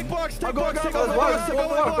 Here, take blocks! Take blocks!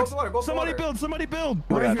 Somebody build!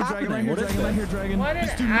 Right here, dragon! What an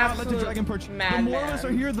Just do not let the absolute dragon perch! The madman. more of us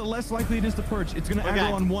are here, the less likely it is to perch. It's gonna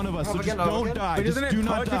aggro on one of us, so just don't die. Just do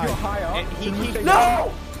not die.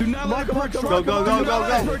 No! Do not let it perch! Go. How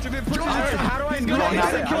do I do it?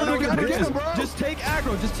 Just take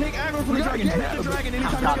aggro. Just take aggro from the dragon. Hit the dragon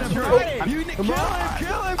anytime he's gonna perch.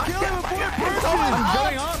 Kill him before it perches.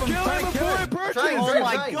 Kill him before it perches. Oh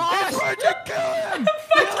my gosh! Kill him!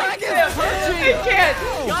 I can't.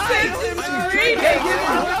 Satan's screaming.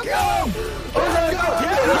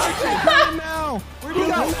 Kill him now! Where'd he go?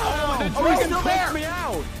 The dragon still poked there. me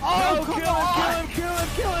out! Oh, come on! Kill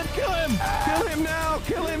him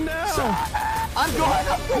now! I'm going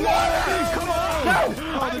up the water! Come on! No!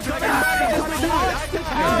 Oh, the dragon's back!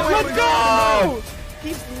 Let's go!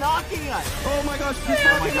 He's knocking us! Oh my gosh, he's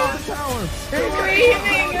knocking off the tower!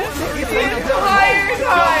 Screaming the entire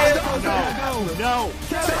time. No!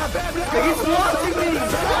 He's blocking me!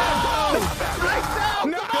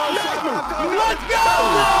 Let's go!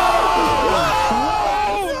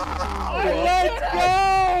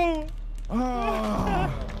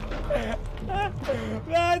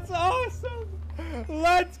 That's awesome!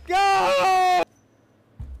 Let's go!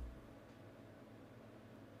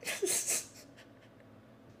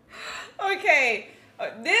 Okay.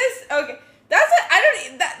 That's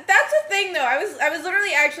a thing though. I was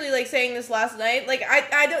literally actually like saying this last night. Like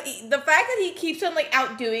I don't, the fact that he keeps on like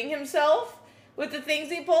outdoing himself with the things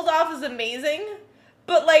he pulled off is amazing.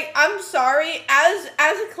 But like, I'm sorry, as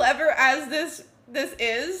clever as this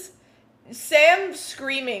is, Sam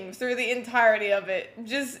screaming through the entirety of it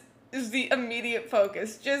just is the immediate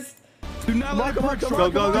focus. Just do not let it perch. Go. How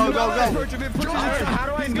do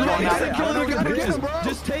I do it?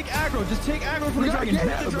 Just take aggro. Just take aggro from the dragon.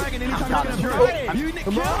 Hit the dragon anytime he's gonna perch. Kill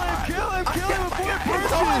him before it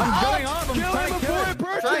perches. Kill him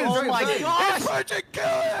before it perching! Oh my gosh! It's perching!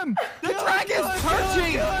 Kill him! The dragon's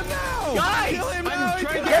perching! Kill him now! Guys! Kill him now! I'm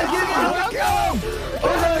trying to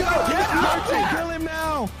Kill him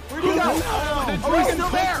now! Where'd he go? The dragon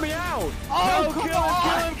choked me out! Oh, come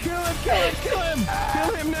on!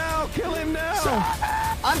 Kill him now! Kill him now!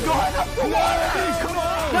 I'm going up the water! Come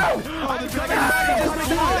on! No! Oh, the dragon's back!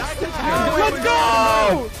 Let's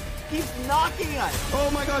go! He's knocking us! Oh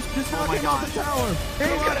my gosh, just knock him off the tower!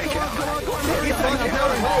 Come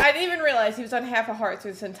on. I didn't even realize he was on half a heart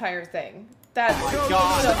through this entire thing. That's Oh my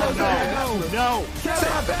god! No!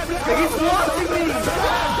 He's blocking me!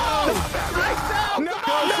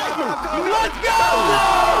 Let's go!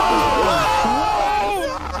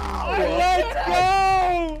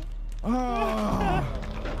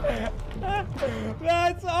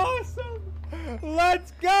 That's awesome!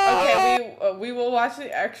 Let's go! Okay, we will watch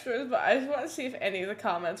the extras, but I just want to see if any of the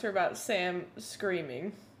comments are about Sam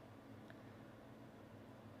screaming.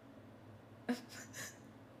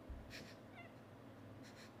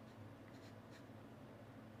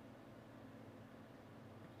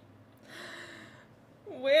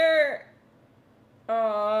 Where?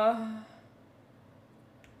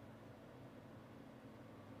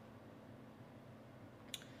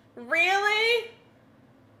 Really?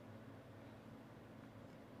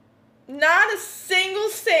 Not a single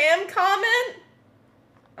Sam comment?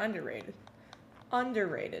 Underrated.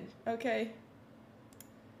 Underrated. Okay.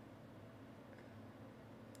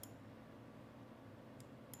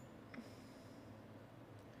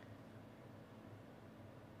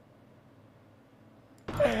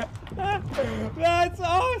 That's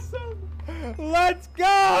awesome! Let's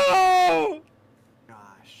go!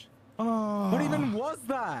 Gosh. What even was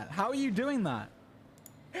that? How are you doing that?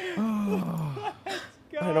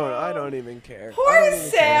 I don't even care. Poor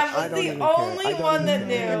Sam was the only one that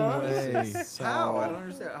knew. How? I don't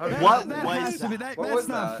understand. How What that was has to be, that? that's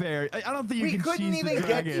not fair. I don't think you We can couldn't cheese the even get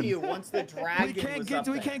dragon. to you once the dragon We can't was get up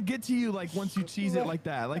to, we there. can't get to you like once you cheese it like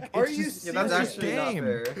that. Like Are it's you just, serious? it's just That's actually game.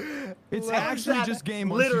 not fair. It's How is actually that- just game.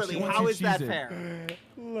 Literally, once how you is that cheese it. fair?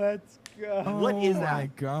 Let's go. What is Oh that? my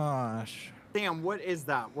gosh. Damn, what is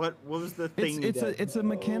that? What was the thing? It's a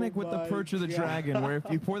mechanic with the perch of the dragon where if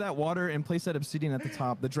you pour that water and place that obsidian at the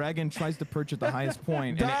top, the dragon tries to perch at the highest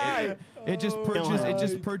point, and it just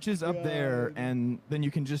perches up there, and then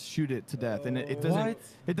you can just shoot it to death, and it doesn't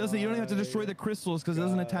you don't even have to destroy the crystals because it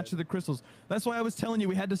doesn't attach to the crystals. That's why I was telling you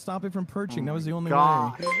we had to stop it from perching. That was the only way.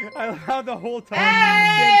 I love the whole time.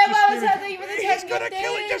 Hey, Mama said thank you for the He's 10 gonna gift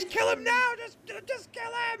kill him! days. Just kill him now! Just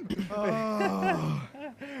kill him!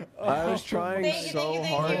 I was trying so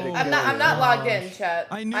hard to kill I'm not logged in, chat.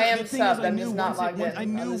 I am subbed. I'm just not logged in. I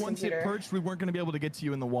knew once it perched, we weren't going to be able to get to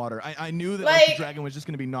you in the water. I knew that like, the dragon was just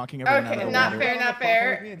going to be knocking everyone out of the water. Not fair, not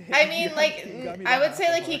fair. I mean, like, I would say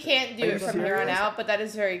like he can't do it from here on out, but that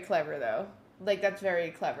is very clever though. Like that's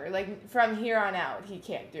very clever. Like from here on out, he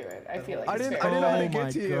can't do it. I feel like I didn't know how to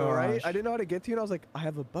get to you, right? I didn't know how to get to you, and I was like, I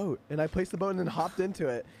have a boat, and I placed the boat and then hopped into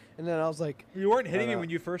it, and then I was like, you weren't hitting me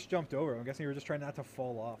when you first jumped over. I'm guessing you were just trying not to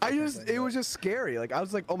fall off. It was just scary. Like I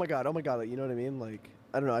was like, oh my god, like, you know what I mean? Like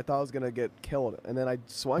I don't know. I thought I was gonna get killed, and then I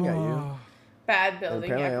swung at you. Bad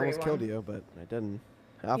building. And apparently, everyone. I almost killed you, but I didn't.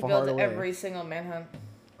 Half he a heart built away. every single manhunt.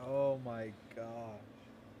 Oh my god.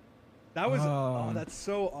 That was that's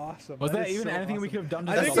so awesome. Was that even so anything awesome. we could have done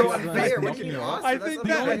to I think so unfair. I think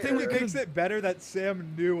that makes it better that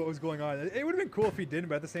Sam knew what was going on. It would have been cool if he didn't,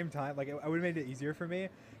 but at the same time, like I would have made it easier for me. You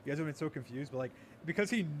guys would have been so confused, but like because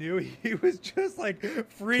he knew, he was just like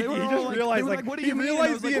freaking. He just realized like what do he you mean?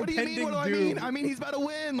 realized the What do you mean? impending What do I doom. mean? I mean he's about to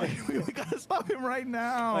win. Like we gotta stop him right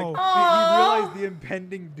now. Like, he realized the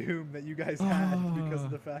impending doom that you guys had because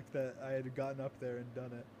of the fact that I had gotten up there and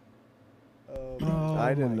done it.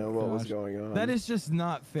 I didn't know what was going on. That is just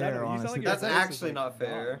not fair, honestly. Like that's actually not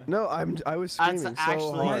fair. No, I was screaming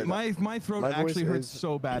so hard. My throat actually hurts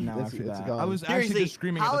so bad now after that. I was Seriously, actually just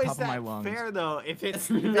screaming at the top of my lungs. How is that fair though? If it's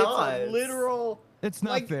not. a literal. It's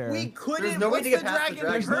not fair. We couldn't. There's no way to get past the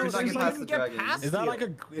dragon. There's no way to get past. Is that like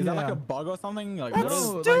a bug or something? Like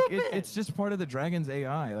no, like it's just part of the dragon's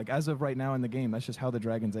AI. Like as of right now in the game, that's just how the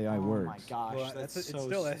dragon's AI works. Oh my gosh, well, that's it's so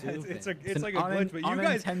still stupid. It's like a glitch. But you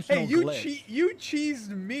guys, hey, you cheesed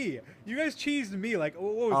me. You guys cheesed me. Like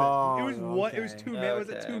what was it? It was what? It was Was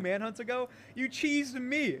it 2 manhunts ago? You cheesed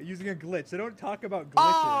me using a glitch. So don't talk about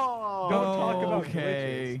glitches. Don't talk about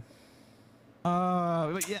glitches.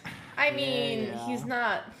 But yeah. I mean, he's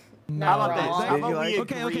not. How about wrong. this?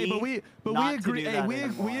 Okay, But we agreed. Hey,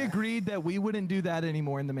 we agreed that we wouldn't do that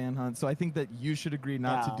anymore in the manhunt. So I think that you should agree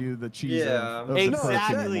not to do the cheese. Yeah,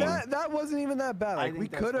 exactly. That wasn't even that bad. Like, we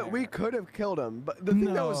could have killed him. But the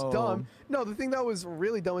thing that was dumb. No, the thing that was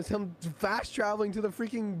really dumb was him fast traveling to the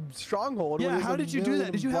freaking stronghold. Yeah. How did you do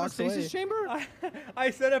that? Did you have a stasis chamber?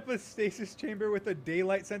 I set up a stasis chamber with a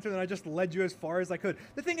daylight sensor, and I just led you as far as I could.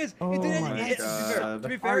 The thing is, to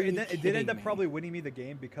be fair, it did end up probably winning me the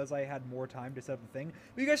game because I had more time to set up the thing.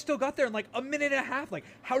 But you guys still got there in like a minute and a half. Like,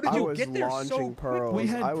 how did you get there so quick? We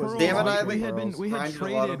had pearls. We had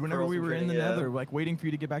traded whenever we were in the Nether, like waiting for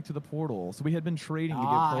you to get back to the portal. So we had been trading to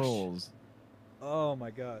get pearls. Oh my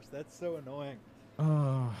gosh, that's so annoying.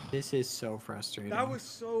 This is so frustrating. That was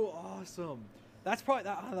so awesome. That's probably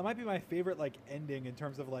that might be my favorite like ending in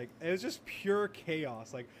terms of like it was just pure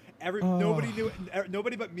chaos. Like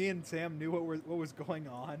nobody but me and Sam knew what was going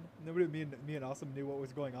on. Nobody but me and Awesome knew what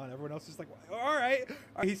was going on. Everyone else just like, all right.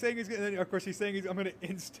 He's saying he's gonna. Of course, he's saying I'm gonna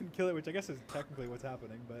instant kill it, which I guess is technically what's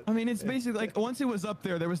happening. But I mean, it's basically like once it was up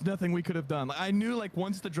there was nothing we could have done. Like, I knew like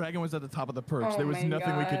once the dragon was at the top of the perch, there was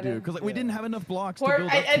nothing we could do because like we didn't have enough blocks to build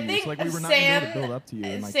up to you. So, like we were not able to build up to you.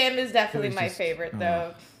 And, like, Sam is definitely my favorite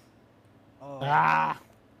though. I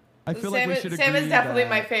feel like we should Sam is definitely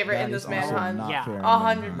my favorite in this manhunt. Yeah,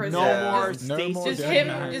 100%. No more stasis.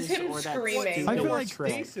 Just him screaming. I feel like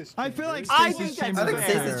stasis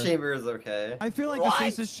chamber is okay. I feel like the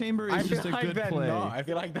stasis chamber is just a good play. I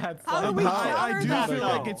feel like that's. I do feel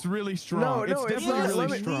like it's really strong. It's definitely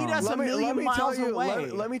really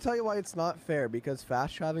strong. Let me tell you why it's not fair. Because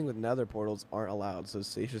fast traveling with Nether portals aren't allowed. So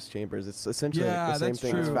stasis chambers, it's essentially the same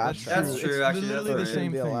thing as fast traveling. That's true. Actually, that's the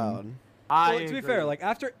same thing. Well, to be fair, like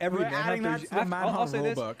after every manhunt, I'll say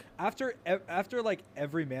this: after like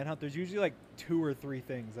every manhunt, there's usually like 2 or 3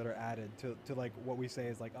 things that are added to like what we say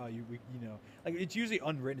is like, oh, you know, like it's usually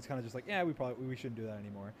unwritten. It's kind of just like, yeah, we shouldn't do that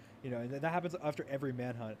anymore, you know. And that happens after every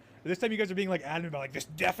manhunt. But this time, you guys are being like adamant about like these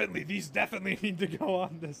definitely need to go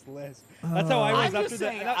on this list. That's how I was after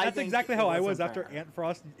that. That's exactly how I was after Ant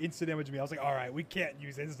Frost instant damaged me. I was like, all right, we can't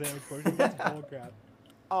use instant damage potions. That's bullcrap.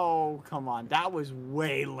 Oh, come on. That was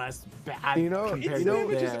way less bad. You know, compared to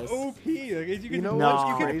which this. is OP. Like, you know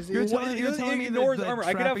what's crazy? You're telling me that armor.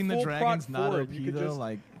 I could have full dragon's prot not form. OP though,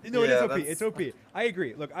 like. No, it is OP. It's OP. I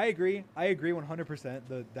agree. Look, I agree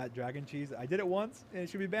 100%. That dragon cheese. I did it once, and it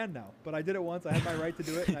should be banned now. But I did it once. I had my right to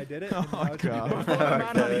do it, and I did it. And now it should be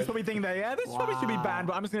banned. He's probably thinking that, yeah, this probably should be banned,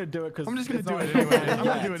 but I'm just gonna do it because I'm just gonna do it anyway. I'm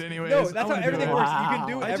gonna do it anyway. No, that's how everything works. You can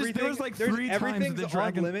do everything. There was like 3 times the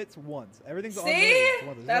dragon limits once. Everything's on limits.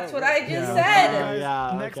 See, that's what I just said.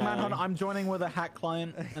 Yeah. Next manhunt, I'm joining with a hack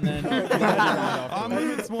client, and then on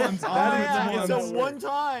limits once. So one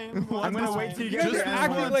time. I'm gonna wait till you guys get are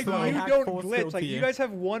acting like you don't glitch. Like you guys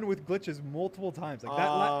have won with glitches multiple times. Like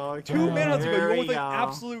that 2 manhunts ago, you won with like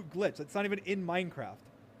absolute glitch. That's not even in Minecraft.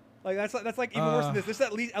 Like that's like even worse than this. This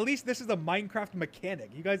at least this is a Minecraft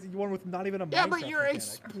mechanic. You won with not even a Minecraft mechanic. Yeah, but you're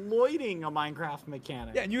exploiting a Minecraft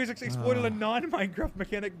mechanic. Yeah, and you guys exploited a non-Minecraft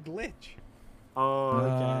mechanic glitch. Oh,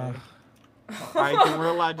 okay. All right, then we're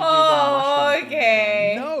allowed to do that.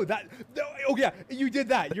 Okay. No, yeah, you did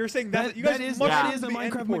that. You're saying that you guys that is a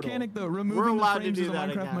Minecraft mechanic though. Removing the frames is a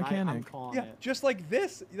Minecraft mechanic. Yeah, just like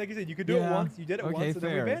this. Like you said, you could do it once. You did it once. Okay, and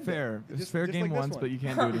then we banned fair. it. It's fair game once, but you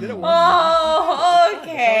can't do it again. Oh,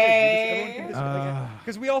 okay.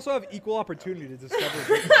 Because we also have equal opportunity to discover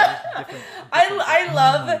different. I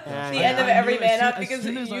love the end of every manhunt because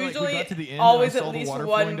usually always at least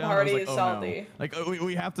one party is salty. Like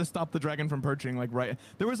we have to stop the dragon from perching. Like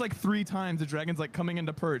there was like 3 times the dragon's like coming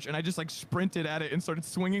into perch, and I just like sprinted at it and started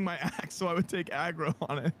swinging my axe so I would take aggro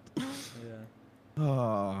on it. Yeah.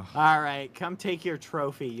 Oh. All right, come take your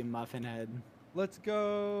trophy, you muffin head. Let's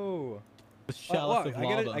go. The shelf of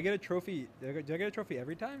lava. I get a trophy. Do I get a trophy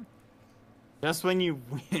every time? Just when you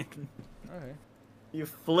win. Okay. You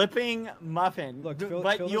flipping muffin. Look,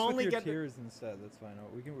 but fill you this only with your get tears instead. That's fine.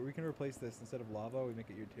 We can replace this instead of lava. We make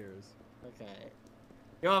it your tears. Okay.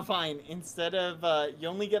 You know, fine. Instead of you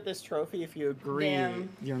only get this trophy if you agree. Damn.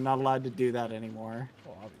 You're not allowed to do that anymore.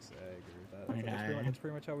 Well, obviously, I agree with that. Okay. That's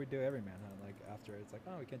pretty much how we do every manhunt. Like after it's like,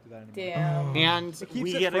 oh, we can't do that anymore. Damn. And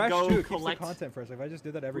we get to go too. collect It keeps the content fresh. Like, if I just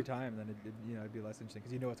did that every time, then it'd be less interesting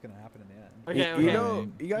because you know what's gonna happen in the end.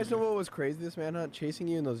 Okay. You guys know what was crazy this manhunt? Chasing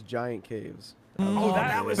you in those giant caves.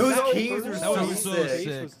 Those caves were so sick.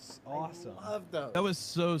 That was awesome. That was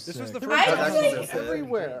so sick. This was the first time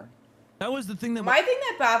everywhere. That was the thing that my thing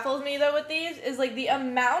that baffles me though with these is like the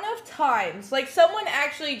amount of times, like someone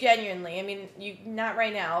actually genuinely, I mean, you not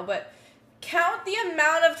right now, but count the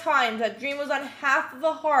amount of times that Dream was on half of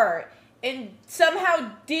a heart and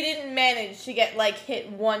somehow didn't manage to get like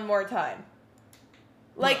hit one more time.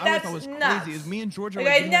 Like that's nuts. Crazy is me and Georgia.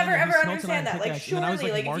 Like I never ever understand that. Like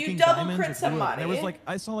surely, like if you double crit somebody, there was like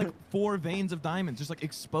I saw like 4 veins of diamonds just like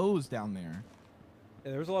exposed down there.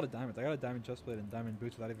 Yeah, there was a lot of diamonds. I got a diamond chestplate and diamond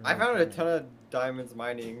boots without even. I found a ton of diamonds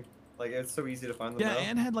mining. Like it's so easy to find them. Yeah, now.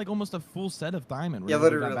 and had like almost a full set of diamond. Yeah,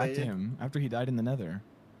 literally. Got back to him after he died in the Nether.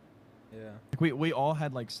 Yeah. Like we all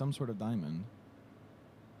had like some sort of diamond.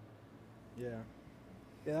 Yeah.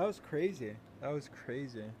 Yeah, that was crazy. That was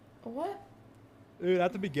crazy. What? Dude,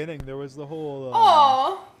 at the beginning there was the whole.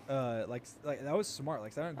 Like that was smart.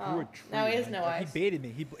 Like Silent grew a tree. Now he has no eyes. He baited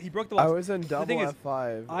me. He broke the last. I was in double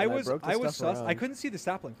F5. I was sus. I couldn't see the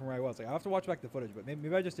sapling from where I was. Like I have to watch back the footage, but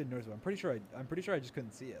maybe I just didn't notice it. I'm pretty sure I just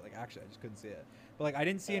couldn't see it. Like actually, I just couldn't see it. But like I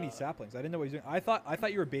didn't see any saplings. I didn't know what he was doing. I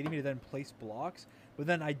thought you were baiting me to then place blocks, but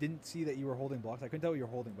then I didn't see that you were holding blocks. I couldn't tell what you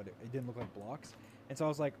were holding, but it didn't look like blocks. And so I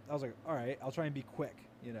was like, all right, I'll try and be quick,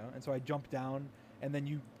 you know. And so I jumped down, and then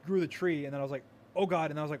you grew the tree, and then I was like, oh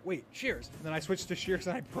god, and I was like, wait, shears. And then I switched to shears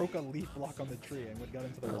and I broke a leaf block on the tree and got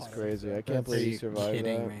into the water. That's crazy. I can't believe you survived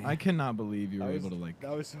that. Me. I cannot believe you were able to like.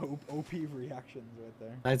 That was so OP reactions right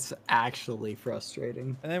there. That's actually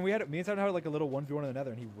frustrating. And then me and Simon had like a little 1v1 in the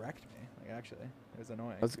Nether and he wrecked me. Like actually, it was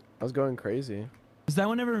annoying. I was going crazy. Is that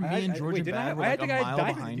whenever me and Georgia bad were like a mile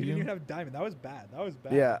behind you? You didn't even have diamond. That was bad. That was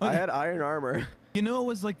bad. Yeah, I had iron armor. You know what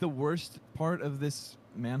was like the worst part of this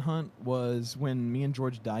manhunt was when me and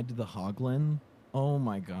George died to the Hoglin. Oh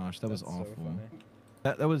my gosh, that was awful. So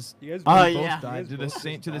that was. You guys both died to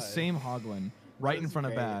the same Hoglin right in front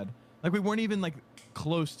of Bad. Like we weren't even like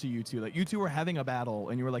close to you two. Like you two were having a battle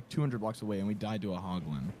and you were like 200 blocks away and we died to a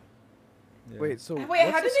Hoglin. Yeah. Wait, so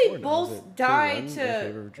how did they both die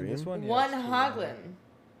to one Hoglin?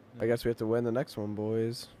 I guess we have to win the next one,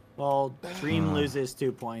 boys. Well, Dream loses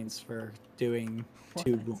 2 points for doing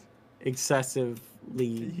 2 excessively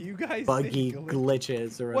buggy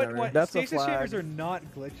glitches or whatever. What? That's Stasis a flag. Chambers are not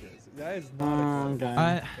glitches. That is not a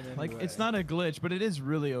glitch. Like it's not a glitch, but it is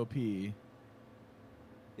really OP. It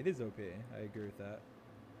is OP. I agree with that.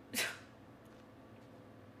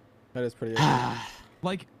 That is pretty OP.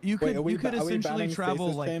 Like you could essentially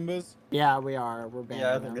travel like. Chambers? Yeah, we are. We're banned.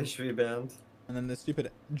 Yeah, I think they should be banned. And then the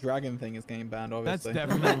stupid dragon thing is getting banned, obviously. That's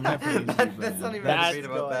definitely That's not even a debate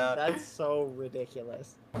about that. That's so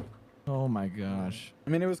ridiculous. Oh my gosh. I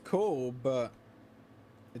mean, it was cool, but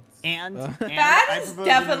it's... That is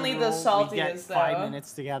definitely the saltiest, we get 5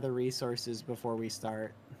 minutes to gather resources before we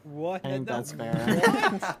start. What? I think that's fair.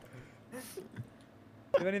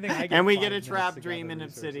 If anything, I get and we 5 get a minutes trap to dream gather in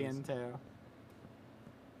resources. obsidian too.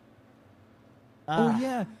 Oh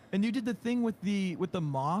yeah, and you did the thing with the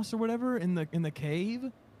moss or whatever in the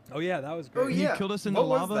cave. Oh yeah, that was great. Oh yeah, you killed us in the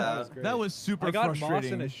lava. That was super frustrating. I got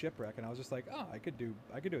moss in a shipwreck, and I was just like, oh, I could do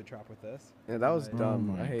a trap with this. Yeah, that was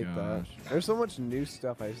dumb. Oh I hate that. There's so much new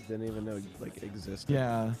stuff I just didn't even know like existed.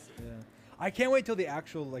 Yeah. Yeah. I can't wait till the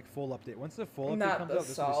actual like full update. Once the full update comes out,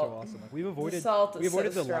 this will be so awesome. Like we've avoided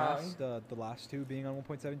the last 2 being on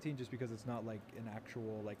 1.17 just because it's not like an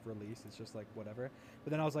actual like release. It's just like whatever. But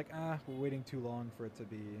then I was like, we're waiting too long for it to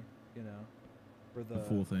be, you know, for the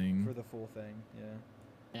full thing. For the full thing, yeah.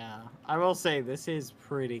 Yeah, I will say this is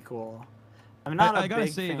pretty cool. I'm not I a gotta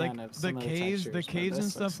big say, fan like of some the of caves textures, and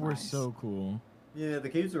stuff were nice. so cool. Yeah, the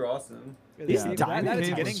caves are awesome. These diamond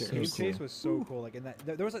cave chase was so cool. Like, and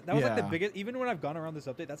that was like the biggest. Even when I've gone around this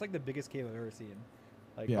update, that's like the biggest cave I've ever seen.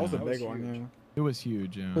 Like, that was a big one. Yeah. It was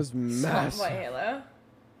huge. Yeah. It was massive. What, Halo?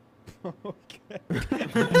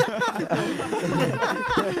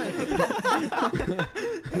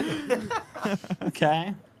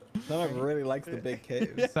 Okay. Someone really likes the big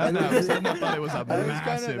caves. Sadnap thought it was a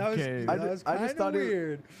massive cave. I just thought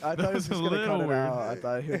weird. I thought he was just gonna cut it out. I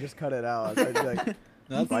thought he would just cut it out. I thought he'd be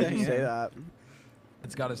like, why'd you say that?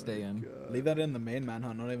 It's got to stay in. Leave that in the main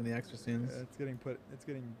manhunt, not even the extra scenes. It's getting put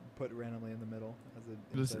randomly in the middle.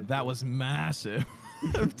 That was massive.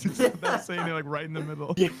 That's saying it like right in the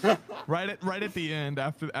middle. Yeah. Right at the end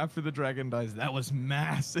after the dragon dies. That was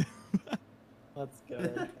massive. That's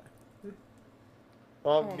good.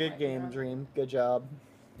 Well, good game, Dream. Good job.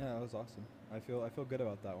 Yeah, that was awesome. I feel good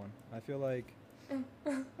about that one. I feel like I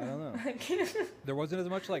don't know. There wasn't as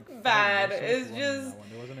much like bad. It's just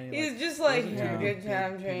he's just like good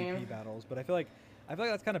job, Dream. Battles, but I feel like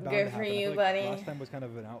that's kind of bound good to happen. for you, like buddy. Last time was kind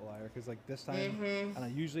of an outlier because like this time,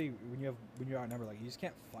 and usually when you're outnumbered, like you just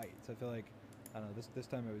can't fight. So I feel like I don't know. This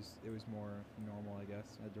time it was more normal, I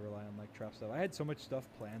guess. I had to rely on like trap stuff. I had so much stuff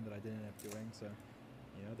planned that I didn't end up doing. So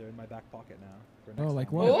you know they're in my back pocket now. For next like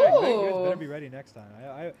time. what? You guys better be ready next time.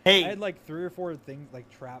 I had like 3 or 4 things like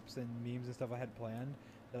traps and memes and stuff I had planned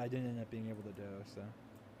that I didn't end up being able to do. So.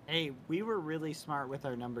 Hey, we were really smart with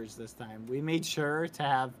our numbers this time. We made sure to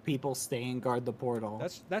have people stay and guard the portal.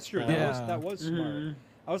 That's true. That was smart.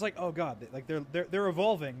 I was like, oh god, like they're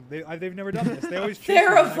evolving. They've never done this. They always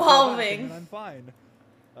they're evolving. And I'm fine.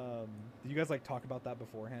 Did you guys like talk about that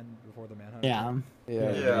beforehand, before the manhunt? Yeah.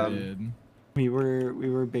 Yeah. We did. We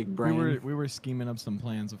were big brain. We were scheming up some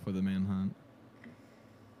plans before the manhunt.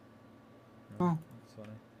 Oh, that's funny.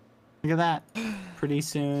 Look at that. Pretty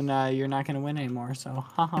soon you're not gonna win anymore. So,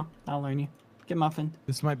 haha, I'll learn you. Get muffined.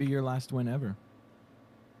 This might be your last win ever.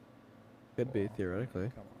 Could be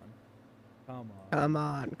theoretically. Come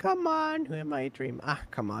on. Come on. Who am I dream? Ah,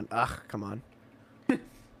 come on. Come on.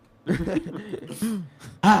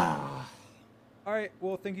 All right.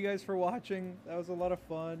 Well, thank you guys for watching. That was a lot of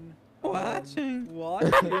fun. Watching.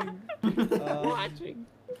 Watching.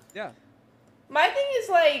 Yeah. My thing is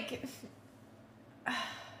like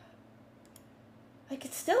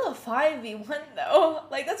it's still a 5v1 though.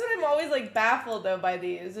 Like that's what I'm always like baffled though by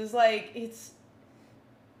these. Is like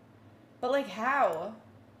but like how?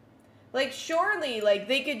 Like surely like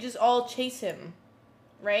they could just all chase him,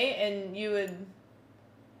 right? And you would.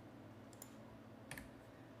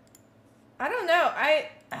 I don't know.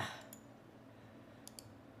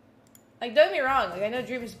 Like, don't get me wrong. Like, I know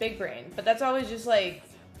Dream is big brain, but that's always just, like,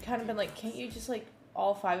 kind of been like, can't you just, like,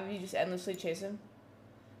 all 5 of you just endlessly chase him?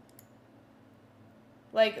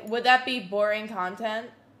 Like, would that be boring content?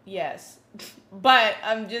 Yes. But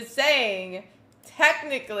I'm just saying,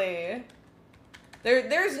 technically,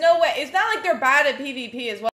 there's no way. It's not like they're bad at PvP as well.